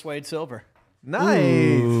first Suede silver.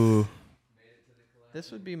 Nice. Ooh.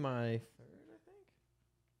 This would be my third, I think.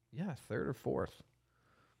 Yeah, third or fourth.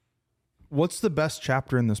 What's the best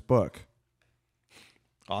chapter in this book?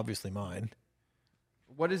 Obviously mine.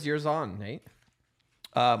 What is yours on, Nate?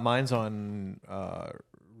 Mine's on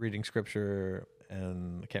reading scripture,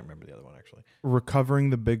 and I can't remember the other one actually. Recovering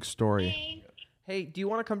the big story. Hey, do you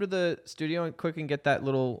want to come to the studio and quick and get that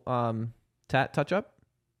little tat touch up?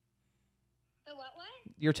 The what?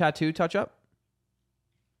 Your tattoo touch up?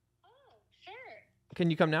 Oh, sure. Can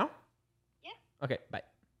you come now? Yeah. Okay, bye.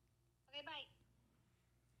 Okay,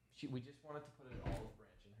 bye. We just wanted to put an olive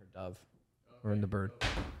branch in her dove or in the bird.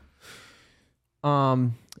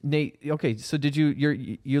 Nate. Okay, so did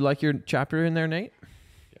you like your chapter in there, Nate?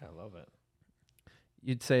 Yeah, I love it.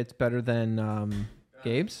 You'd say it's better than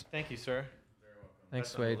Gabe's? Thank you, sir. Thanks,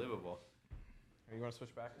 That's Suede. unbelievable. You want to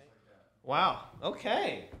switch back, Nate? Wow.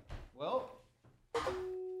 Okay. Well,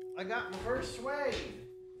 I got my first Suede.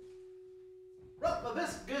 Rub my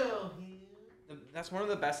best girl here. That's one of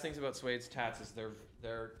the best things about Suede's tats is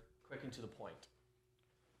they're quick and to the point.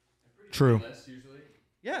 True. Less usually,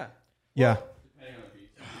 Yeah. Yeah. depending on the piece.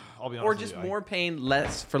 I'll be honest Or with just you, more pain,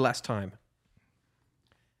 less for less time.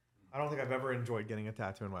 I don't think I've ever enjoyed getting a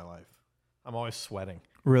tattoo in my life. I'm always sweating.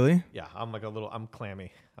 Really? Yeah, I'm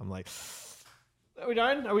clammy. I'm like, are we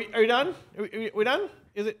done? Are we done? Are we done?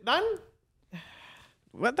 Is it done?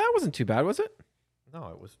 Well, that wasn't too bad, was it? No,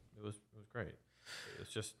 it was great.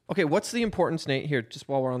 It's just Okay, what's the importance, Nate, here, just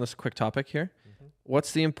while we're on this quick topic here,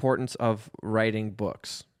 what's the importance of writing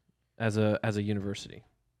books as a university?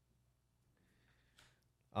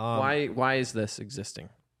 Why is this existing?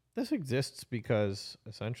 This exists because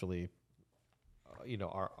essentially,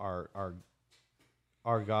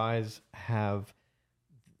 our guys have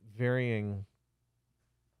varying.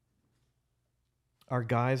 Our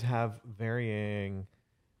guys have varying.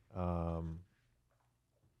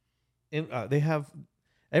 They have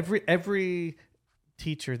every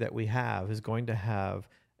teacher that we have is going to have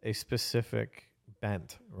a specific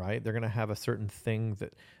bent, right? They're going to have a certain thing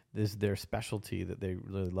that is their specialty that they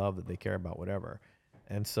really love, that they care about, whatever.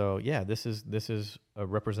 And so, yeah, this is a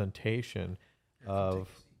representation of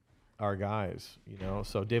our guys,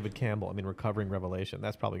 So David Campbell, Recovering Revelation,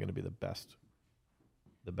 that's probably going to be the best,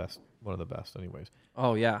 one of the best, anyways.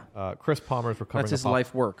 Oh yeah. Chris Palmer's Recovering. That's his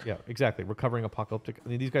life work. Yeah, exactly. Recovering Apocalyptic.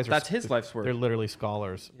 These guys are. That's his life's work. They're literally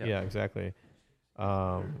scholars. Yeah. Yeah, exactly.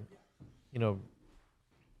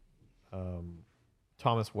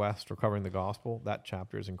 Thomas West, Recovering the Gospel. That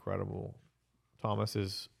chapter is incredible.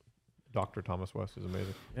 Dr. Thomas West is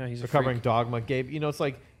amazing. Yeah, he's Recovering a freak. Dogma. Gabe, it's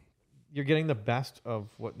like you're getting the best of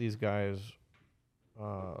what these guys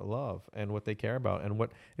love and what they care about. And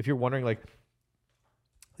if you're wondering, like,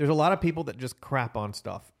 there's a lot of people that just crap on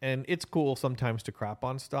stuff, and it's cool sometimes to crap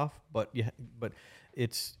on stuff, but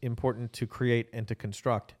it's important to create and to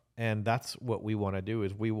construct. And that's what we want to do.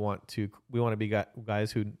 Is we want to be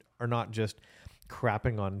guys who are not just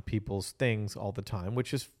crapping on people's things all the time,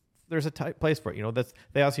 which is, there's a place for it. That's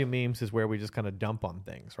Theos U memes is where we just kind of dump on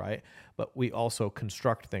things, right? But we also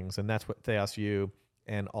construct things, and that's what Theos U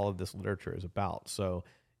and all of this literature is about. So,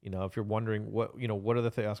 if you're wondering what do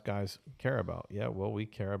the Theos guys care about? Yeah, well, we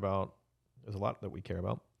care about, there's a lot that we care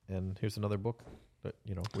about. And here's another book that,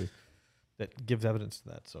 that gives evidence to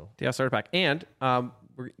that. So Theos Starter Pack. And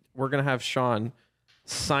we're going to have Sean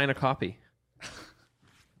sign a copy.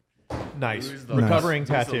 nice. Who's Recovering who's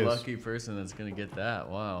tattoos. the lucky person that's gonna get that?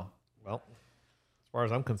 Wow. Well, as far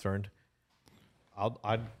as I'm concerned,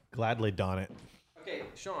 I'd gladly don it. Okay,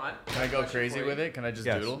 Sean. Can I go crazy with it? Can I just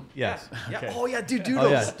doodle? Yes. Okay. Oh yeah, dude, Oh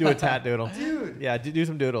doodles. yeah, do a tat doodle, dude. Yeah, do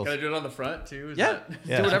some doodles. Can I do it on the front too? Is Yeah. that-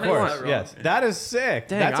 Yeah, do whatever of you course. want. Yes, that is sick.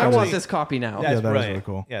 Dang, That's I want actually- this copy now. That's Yeah, that is brilliant. really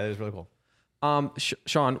cool. Yeah, that is really cool.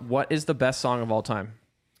 Sean, what is the best song of all time?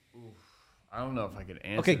 I don't know if I could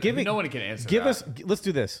answer. Okay, that. give me. No one can answer. Give that. us. Let's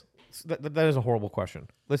do this. That is a horrible question.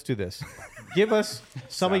 Let's do this. Give us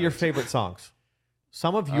some of your favorite songs.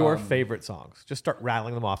 Some of your favorite songs. Just start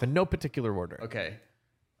rattling them off in no particular order. Okay.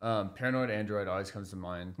 Paranoid Android always comes to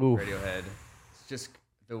mind. Oof. Radiohead. It's just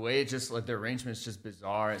the way it just like the arrangement's just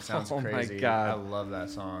bizarre. It sounds Oh my crazy. God. I love that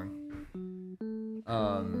song.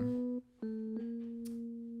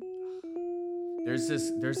 There's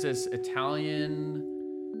this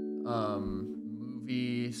Italian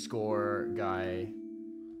movie score guy.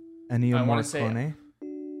 Ennio I wanna say- Morricone.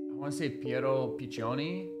 I want to say Piero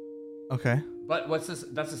Piccioni, Okay. but what's this?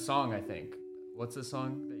 That's a song, I think. What's the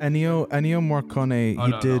song? Ennio Morricone. Oh,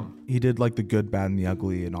 no. He did like the good, bad, and the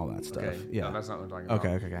ugly, and all that stuff. Okay. Yeah. No, that's not what I'm talking about.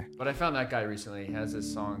 Okay. But I found that guy recently. He has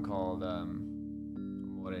this song called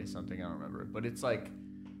Amore something, I don't remember. But it's like,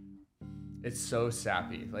 it's so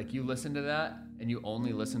sappy. Like you listen to that and you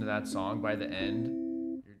only listen to that song, by the end,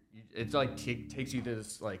 it's like takes you to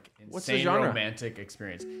this like What's the insane genre? romantic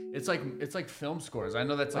experience. It's like film scores. I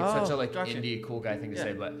know that's like such a like gotcha. indie cool guy thing to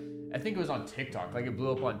say, but I think it was on TikTok. Like it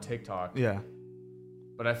blew up on TikTok. Yeah.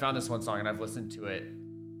 But I found this one song and I've listened to it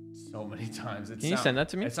so many times. Can you send that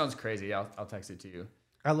to me? It sounds crazy. Yeah, I'll text it to you.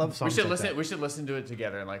 I love We songs. should like listen. that. We should listen to it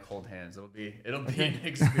together and like hold hands. It'll be an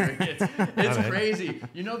experience. It's crazy.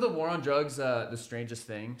 You know the War on Drugs, the Strangest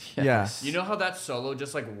Thing. Yes. You know how that solo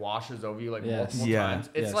just like washes over you like Yes. multiple Yeah. times.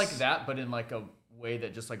 It's Yes. like that, but in like a way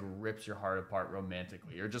that just like rips your heart apart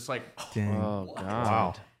romantically. You're just like, Dang. Oh what? god.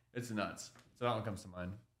 Wow. It's nuts. So that one comes to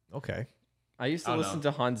mind. Okay. I used to I don't listen know.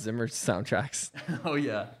 to Hans Zimmer soundtracks. Oh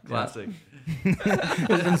yeah, classic.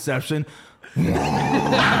 Inception.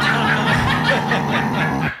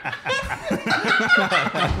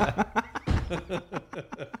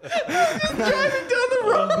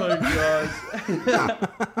 Oh my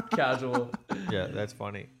gosh. Casual. Yeah, that's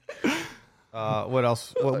funny. What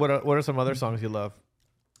else? What are some other songs you love?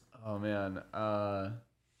 Oh man.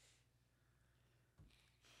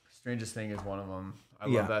 Strangest Thing is one of them. I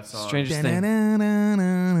Yeah. love that song. Strangest Thing.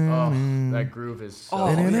 Oh, that groove is so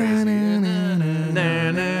Oh, crazy.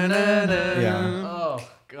 Yeah. Oh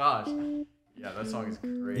gosh. Yeah, that song is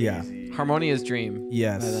crazy. Yeah. Harmonia's Dream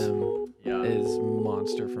Yes. Yeah. is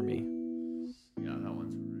monster for me. Yeah, that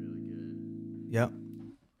one's really good. Yep.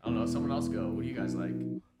 I don't know. Someone else go. What do you guys like?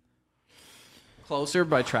 Closer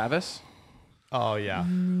by Travis. Oh yeah.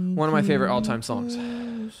 One of my favorite all-time songs.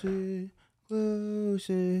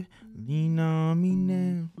 Lean on me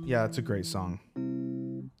now. Yeah, it's a great song.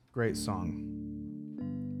 Great song.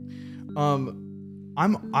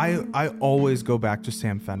 I always go back to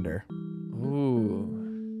Sam Fender. Ooh.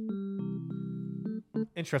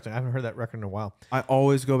 Interesting. I haven't heard that record in a while. I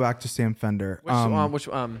always go back to Sam Fender. Which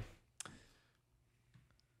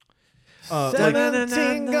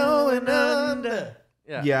 17 going under.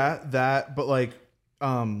 Yeah, that, but like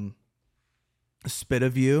Spit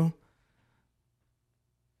of You.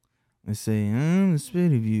 I say I'm a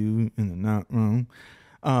spit of you and I'm not wrong.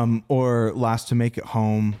 Or Last to Make It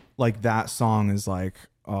Home. Like that song is like,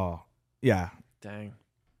 oh yeah. Dang.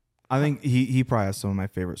 I think he probably has some of my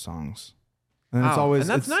favorite songs. And it's Wow. always and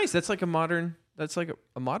that's it's- nice. That's like a modern. That's like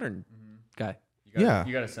a modern guy. Yeah.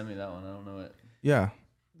 You gotta send me that one. I don't know it. Yeah.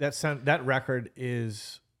 That record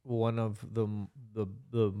is one of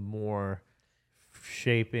the more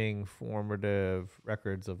shaping formative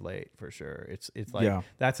records of late for sure. It's like Yeah.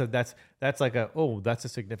 that's like a that's a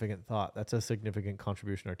significant thought. That's a significant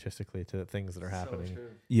contribution artistically to the things that are happening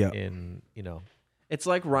Yeah. in It's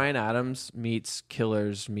like Ryan Adams meets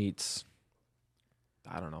Killers meets.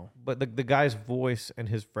 I don't know. but the guy's voice and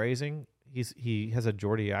his phrasing, he has a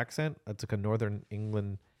Geordie accent. It's like a Northern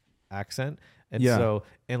England accent. And Yeah. so,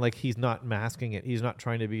 and like, he's not masking it. He's not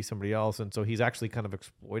trying to be somebody else. And so he's actually kind of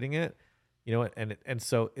exploiting it, you know? And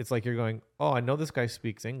so it's like, you're going, oh, I know this guy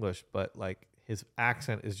speaks English, but like his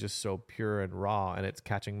accent is just so pure and raw and it's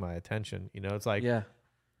catching my attention. You know, it's like, Yeah.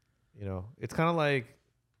 you know, it's kind of like,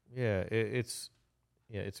 it's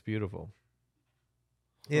beautiful.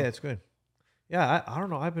 Yeah, it's good. Yeah. I don't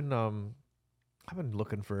know. I've been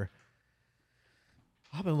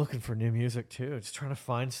looking for new music too. Just trying to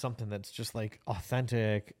find something that's just like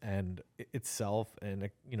authentic and itself and,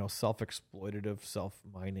 you know, self-exploitative,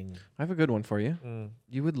 self-mining. I have a good one for you.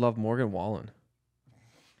 You would love Morgan Wallen.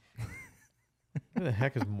 Who the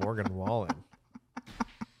heck is Morgan Wallen?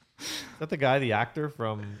 Is that the guy, the actor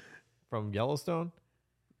from Yellowstone?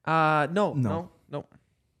 No.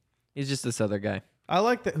 He's just this other guy. I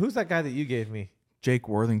like that. Who's that guy that you gave me? Jake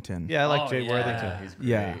Worthington. Yeah, I like Jay Worthington. He's great.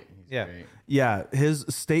 Yeah. He's Yeah. great. Yeah, his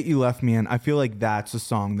State You Left Me In, I feel like that's a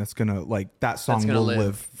song that's gonna like that song gonna will live.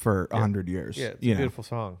 live for 100 years. Yeah, it's you a know? beautiful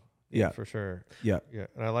song. Yeah. For sure. Yeah. Yeah,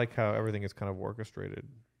 and I like how everything is kind of orchestrated,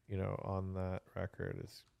 you know, on that record.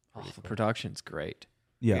 It's Oh, the production's great.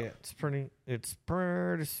 Yeah. it's pretty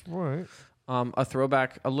sweet. A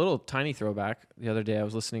throwback, a little tiny throwback. The other day I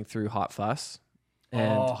was listening through Hot Fuss.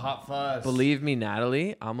 And Oh, Hot Fuzz. Believe Me,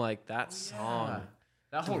 Natalie. I'm like, that song. Yeah.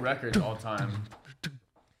 That whole record's all time.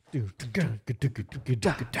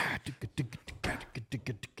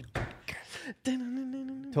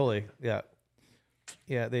 Totally. Yeah.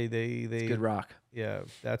 Yeah, they It's good rock. yeah,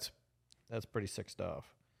 that's pretty sick stuff.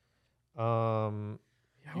 You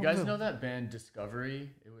guys know that band Discovery?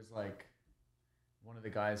 It was like one of the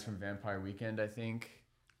guys from Vampire Weekend, I think,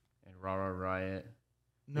 and Rah Rah Riot.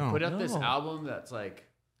 They No. put out this No. album that's like,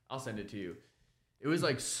 I'll send it to you. It was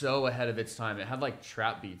like so ahead of its time. It had like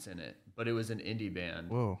trap beats in it, but it was an indie band.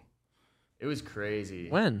 Whoa. It was crazy.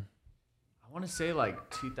 When? I want to say like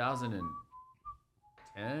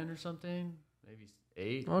 2010 or something, maybe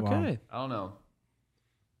 8. Okay. I don't know.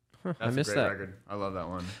 Huh, That's I missed a great that. record. I love that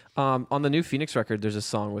one. On the new Phoenix record, there's a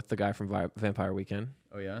song with the guy from Vampire Weekend.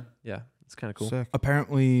 Oh yeah. Yeah, it's kind of cool. Sick.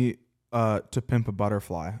 Apparently, To Pimp a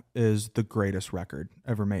Butterfly is the greatest record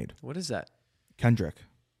ever made. What is that? Kendrick.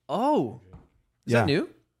 Oh, is Yeah. that new?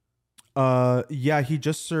 Yeah, he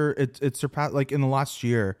just it surpassed like in the last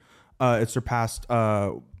year. It surpassed.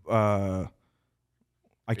 I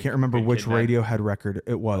can't remember Big which Kid, Mad- Radiohead record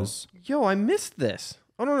it was. Yo, I missed this.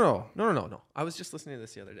 Oh no. I was just listening to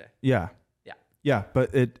this the other day. Yeah. Yeah. Yeah,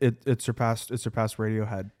 but it surpassed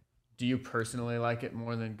Radiohead. Do you personally like it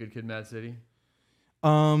more than Good Kid, Mad City?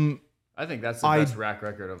 I I think that's the best rap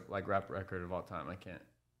record of all time. I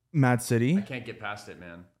Mad City. can't get past it,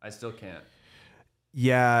 man. I still can't.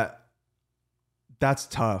 Yeah, that's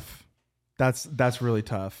tough. That's really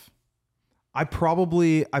tough. I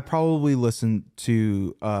probably listen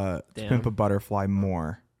to Damn. Pimp a Butterfly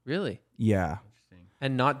more. Really? Yeah. Interesting.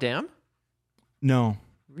 And not Damn? No.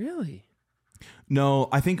 Really? No,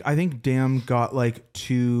 I think Damn got like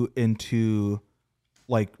too into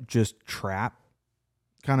like just trap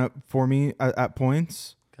kind of for me at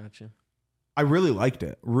points. Gotcha. I really liked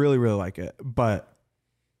it. Really like it. But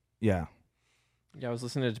yeah. Yeah, I was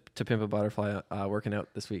listening to Pimp a Butterfly working out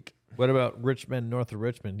this week. What about Richmond, north of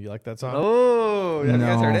Richmond? Do you like that song? Oh, have you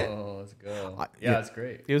guys heard it? Oh, let's go. yeah. It's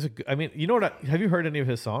great. It was I mean, you know what? Have you heard any of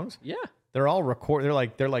his songs? Yeah. They're all they're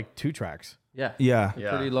like 2 tracks. Yeah. Yeah.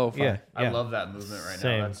 Yeah. Pretty low-fi. Yeah. I love that movement right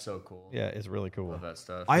Same. now. That's so cool. Yeah, it's really cool. Love that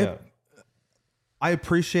stuff. I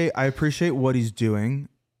appreciate what he's doing.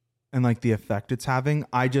 and like the effect it's having.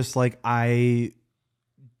 I just like I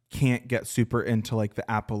can't get super into like the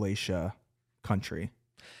Appalachia country.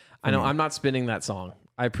 I know I'm not spinning that song.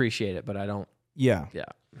 I appreciate it, but I don't. Yeah. Yeah.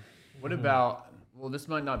 What about? Well, this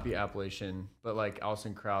might not be Appalachian, but like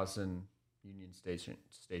Alison Krauss and Union Station,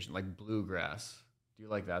 like bluegrass. Do you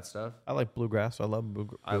like that stuff? I like bluegrass. I love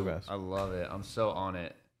bluegrass. I love it. I'm so on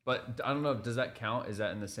it. But I don't know. Does that count? Is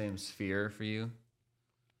that in the same sphere for you?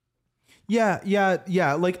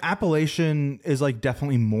 Yeah. Like Appalachian is like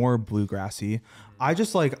definitely more bluegrassy. I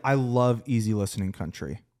just like I love easy listening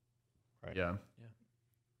country. Right. Yeah.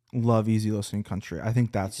 Love easy listening country. I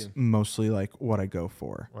think that's mostly like what I go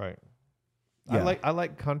for. Right. Yeah. I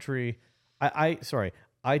like country.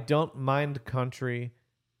 I don't mind country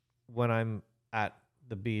when I'm at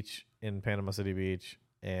the beach in Panama City Beach,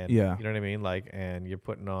 and you know what I mean. Like, and you're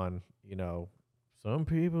putting on, some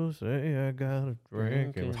people say I got a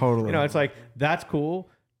drink. And, Totally. it's like that's cool,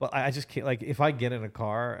 but I just can't. Like, if I get in a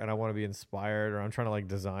car and I want to be inspired, or I'm trying to like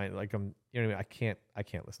design, like I'm, you know what I mean. I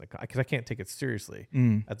can't listen to because I can't take it seriously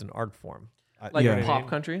as an art form. Like Yeah. pop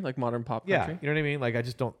country, like modern pop country. Yeah, you know what I mean. Like I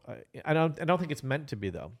just don't. I don't think it's meant to be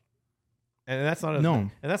though. And that's not No.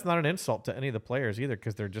 and that's not an insult to any of the players either,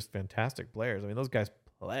 because they're just fantastic players. I mean, those guys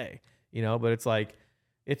play, but it's like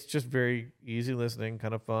it's just very easy listening,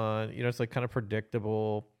 kind of fun. It's like kind of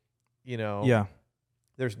predictable. Yeah.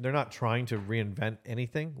 They're not trying to reinvent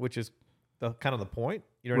anything, which is the kind of the point.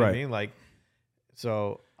 You know what I Right. mean? Like,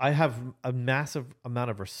 so I have a massive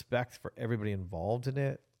amount of respect for everybody involved in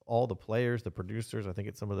it. All the players, the producers. I think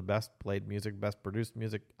it's some of the best played music, best produced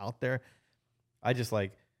music out there. I just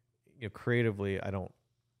like, creatively, I don't,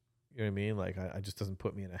 you know what I mean? Like, I just doesn't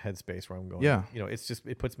put me in a headspace where I'm going. Yeah. It's just,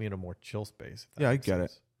 it puts me in a more chill space. if that Yeah, I makes get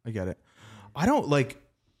sense. it. I get it. I don't like.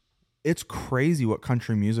 It's crazy what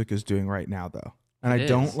country music is doing right now, though, and It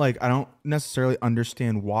I is. don't necessarily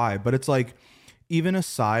understand why. But it's like, even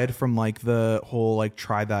aside from like the whole like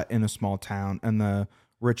try that in a small town and the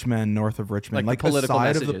Richmond, north of Richmond, Like like the political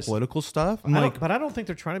aside of the messages. political stuff, I'm I like, don't, but I don't think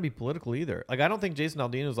they're trying to be political either. Like, I don't think Jason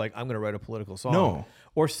Aldean is like, I'm going to write a political song. No.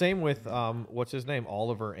 Or same with what's his name,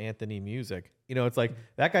 Oliver Anthony Music. It's like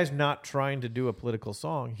that guy's not trying to do a political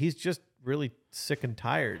song. He's just really sick and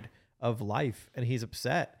tired of life, and he's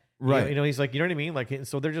upset. Right. He's like, you know what I mean? Like,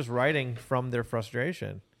 so they're just writing from their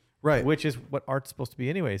frustration. right, Which is what art's supposed to be,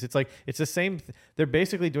 anyways. It's like it's the same. They're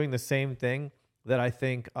basically doing the same thing that I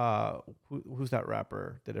think. Who's that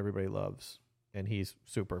rapper that everybody loves, and he's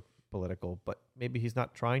super political, but maybe he's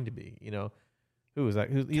not trying to be. Who is that?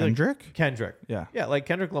 Kendrick. Kendrick. Yeah. Yeah, like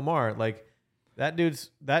Kendrick Lamar. Like that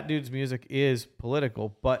dude's music is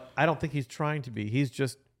political, but I don't think he's trying to be. He's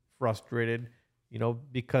just frustrated,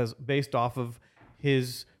 because based off of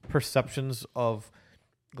his perceptions of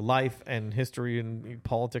life and history and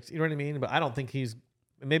politics, you know what I mean? But I don't think he's,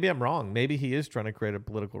 maybe I'm wrong. Maybe he is trying to create a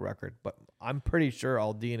political record, but I'm pretty sure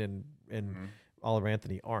Aldean and Oliver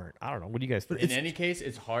Anthony aren't. I don't know. What do you guys think? In any case,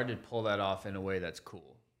 it's hard to pull that off in a way that's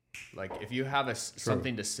cool. Like if you have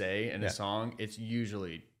something to say in a song, it's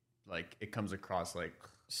usually like it comes across like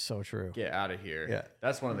So true. get out of here. Yeah.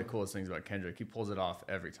 That's one of the coolest things about Kendrick. He pulls it off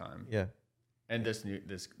every time. Yeah. And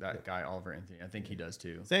that guy Oliver Anthony, I think he does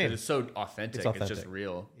too. Same. 'Cause it's so authentic. It's It's authentic. just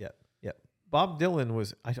real. Yeah. Yeah. Bob Dylan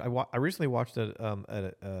was, I recently watched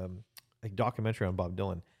a documentary on Bob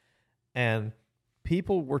Dylan, and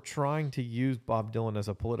people were trying to use Bob Dylan as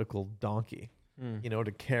a political donkey,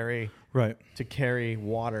 to carry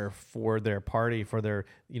water for their party, for their,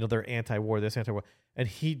 their anti-war, this anti-war. And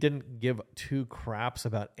he didn't give two craps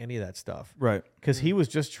about any of that stuff. Right. Because he was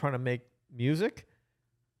just trying to make music,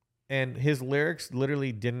 and his lyrics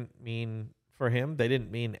literally didn't mean, for him, they didn't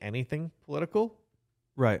mean anything political.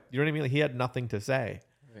 Right. You know what I mean? Like, he had nothing to say.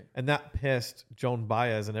 Right. And that pissed Joan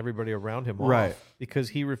Baez and everybody around him off. Right. Because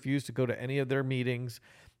he refused to go to any of their meetings.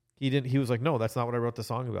 He was like, no, that's not what I wrote the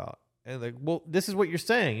song about. And like, well, this is what you're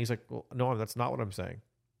saying. He's like, well, no, that's not what I'm saying.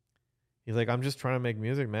 He's like, I'm just trying to make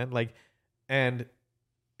music, man. Like, and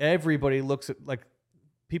everybody looks at, like,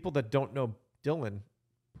 people that don't know Dylan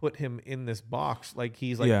put him in this box. Like,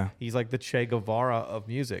 he's like the Che Guevara of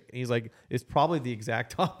music. And he's like, it's probably the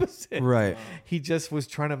exact opposite. Right. He just was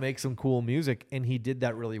trying to make some cool music, and he did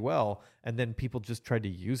that really well. And then people just tried to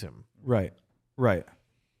use him. Right. Right.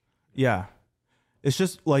 Yeah. It's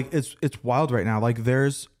just like it's wild right now. Like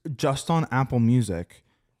there's just on Apple Music,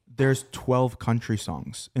 there's 12 country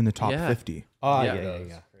songs in the top Yeah. 50. Oh, Yeah.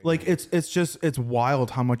 yeah. Like it's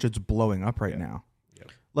wild how much it's blowing up right now.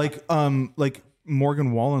 Like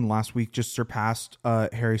Morgan Wallen last week just surpassed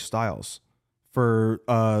Harry Styles for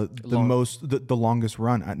the longest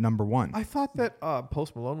run at number one. I thought that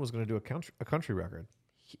Post Malone was going to do a country record.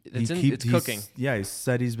 It's cooking. Yeah, he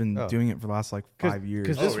said he's been doing it for the last like 5 years.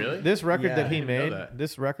 Because really? this record Yeah, that I he didn't know made, that.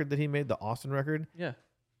 this record that he made, the Austin record, Yeah.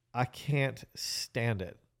 I can't stand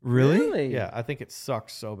it. Really? Yeah, I think it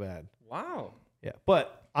sucks so bad. Wow. Yeah,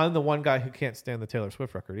 but I'm the one guy who can't stand the Taylor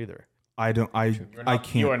Swift record either. I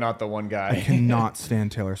can't. You are not the one guy. I cannot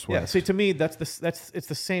stand Taylor Swift. Yeah, see, to me, it's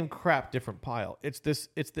the same crap, different pile. It's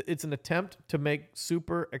an attempt to make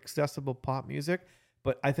super accessible pop music,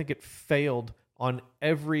 but I think it failed on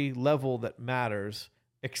every level that matters,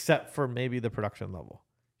 except for maybe the production level.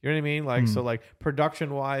 You know what I mean? Like, so like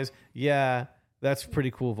production wise, yeah, that's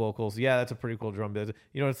pretty cool vocals. Yeah, that's a pretty cool drum bit.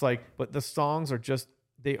 You know, it's like, but the songs are just,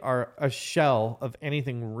 they are a shell of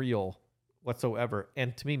anything real whatsoever.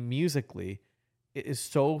 And to me, musically, it is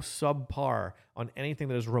so subpar on anything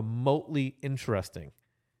that is remotely interesting.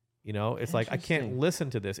 You know, it's like, I can't listen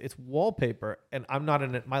to this. It's wallpaper, and I'm not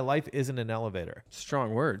in it. My life isn't an elevator.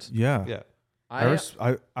 Strong words. Yeah. Yeah. I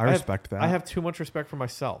respect that. I have too much respect for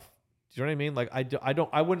myself. Do you know what I mean? Like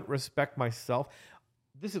I wouldn't respect myself.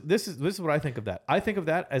 This is what I think of that. I think of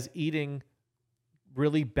that as eating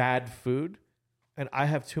really bad food, and I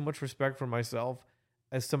have too much respect for myself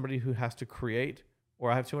as somebody who has to create,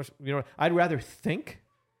 or I have too much, you know, I'd rather think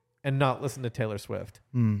and not listen to Taylor Swift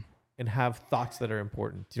and have thoughts that are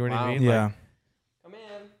important. Do you know what I mean? Yeah. Like, come in.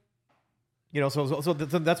 You know, so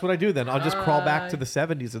that's what I do then. I'll just crawl back to the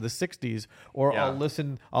 70s or the 60s, or Yeah.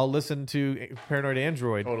 I'll listen to Paranoid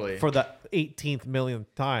Android for the 18th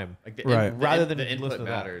millionth time. Like the Right. Rather than the input listen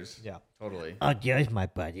to that. matters. Yeah. Totally. Oh, there's my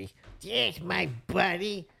buddy. There's my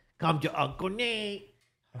buddy. Come to Uncle Nate.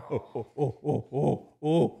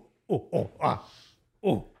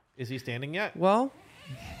 Is he standing yet? Well,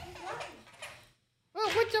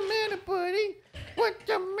 Oh, what's the matter, buddy? What's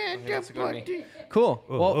the matter, buddy? cool.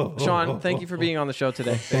 Well, Sean, thank you for being on the show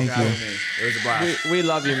today. Thank you. Having me. It was a blast. We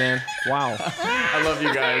love you, man. Wow. I love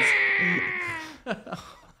you guys.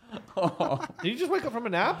 Did you just wake up from a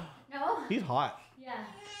nap? No. He's hot. Yeah.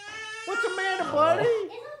 What's the matter, buddy?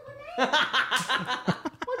 It's Uncle Nate.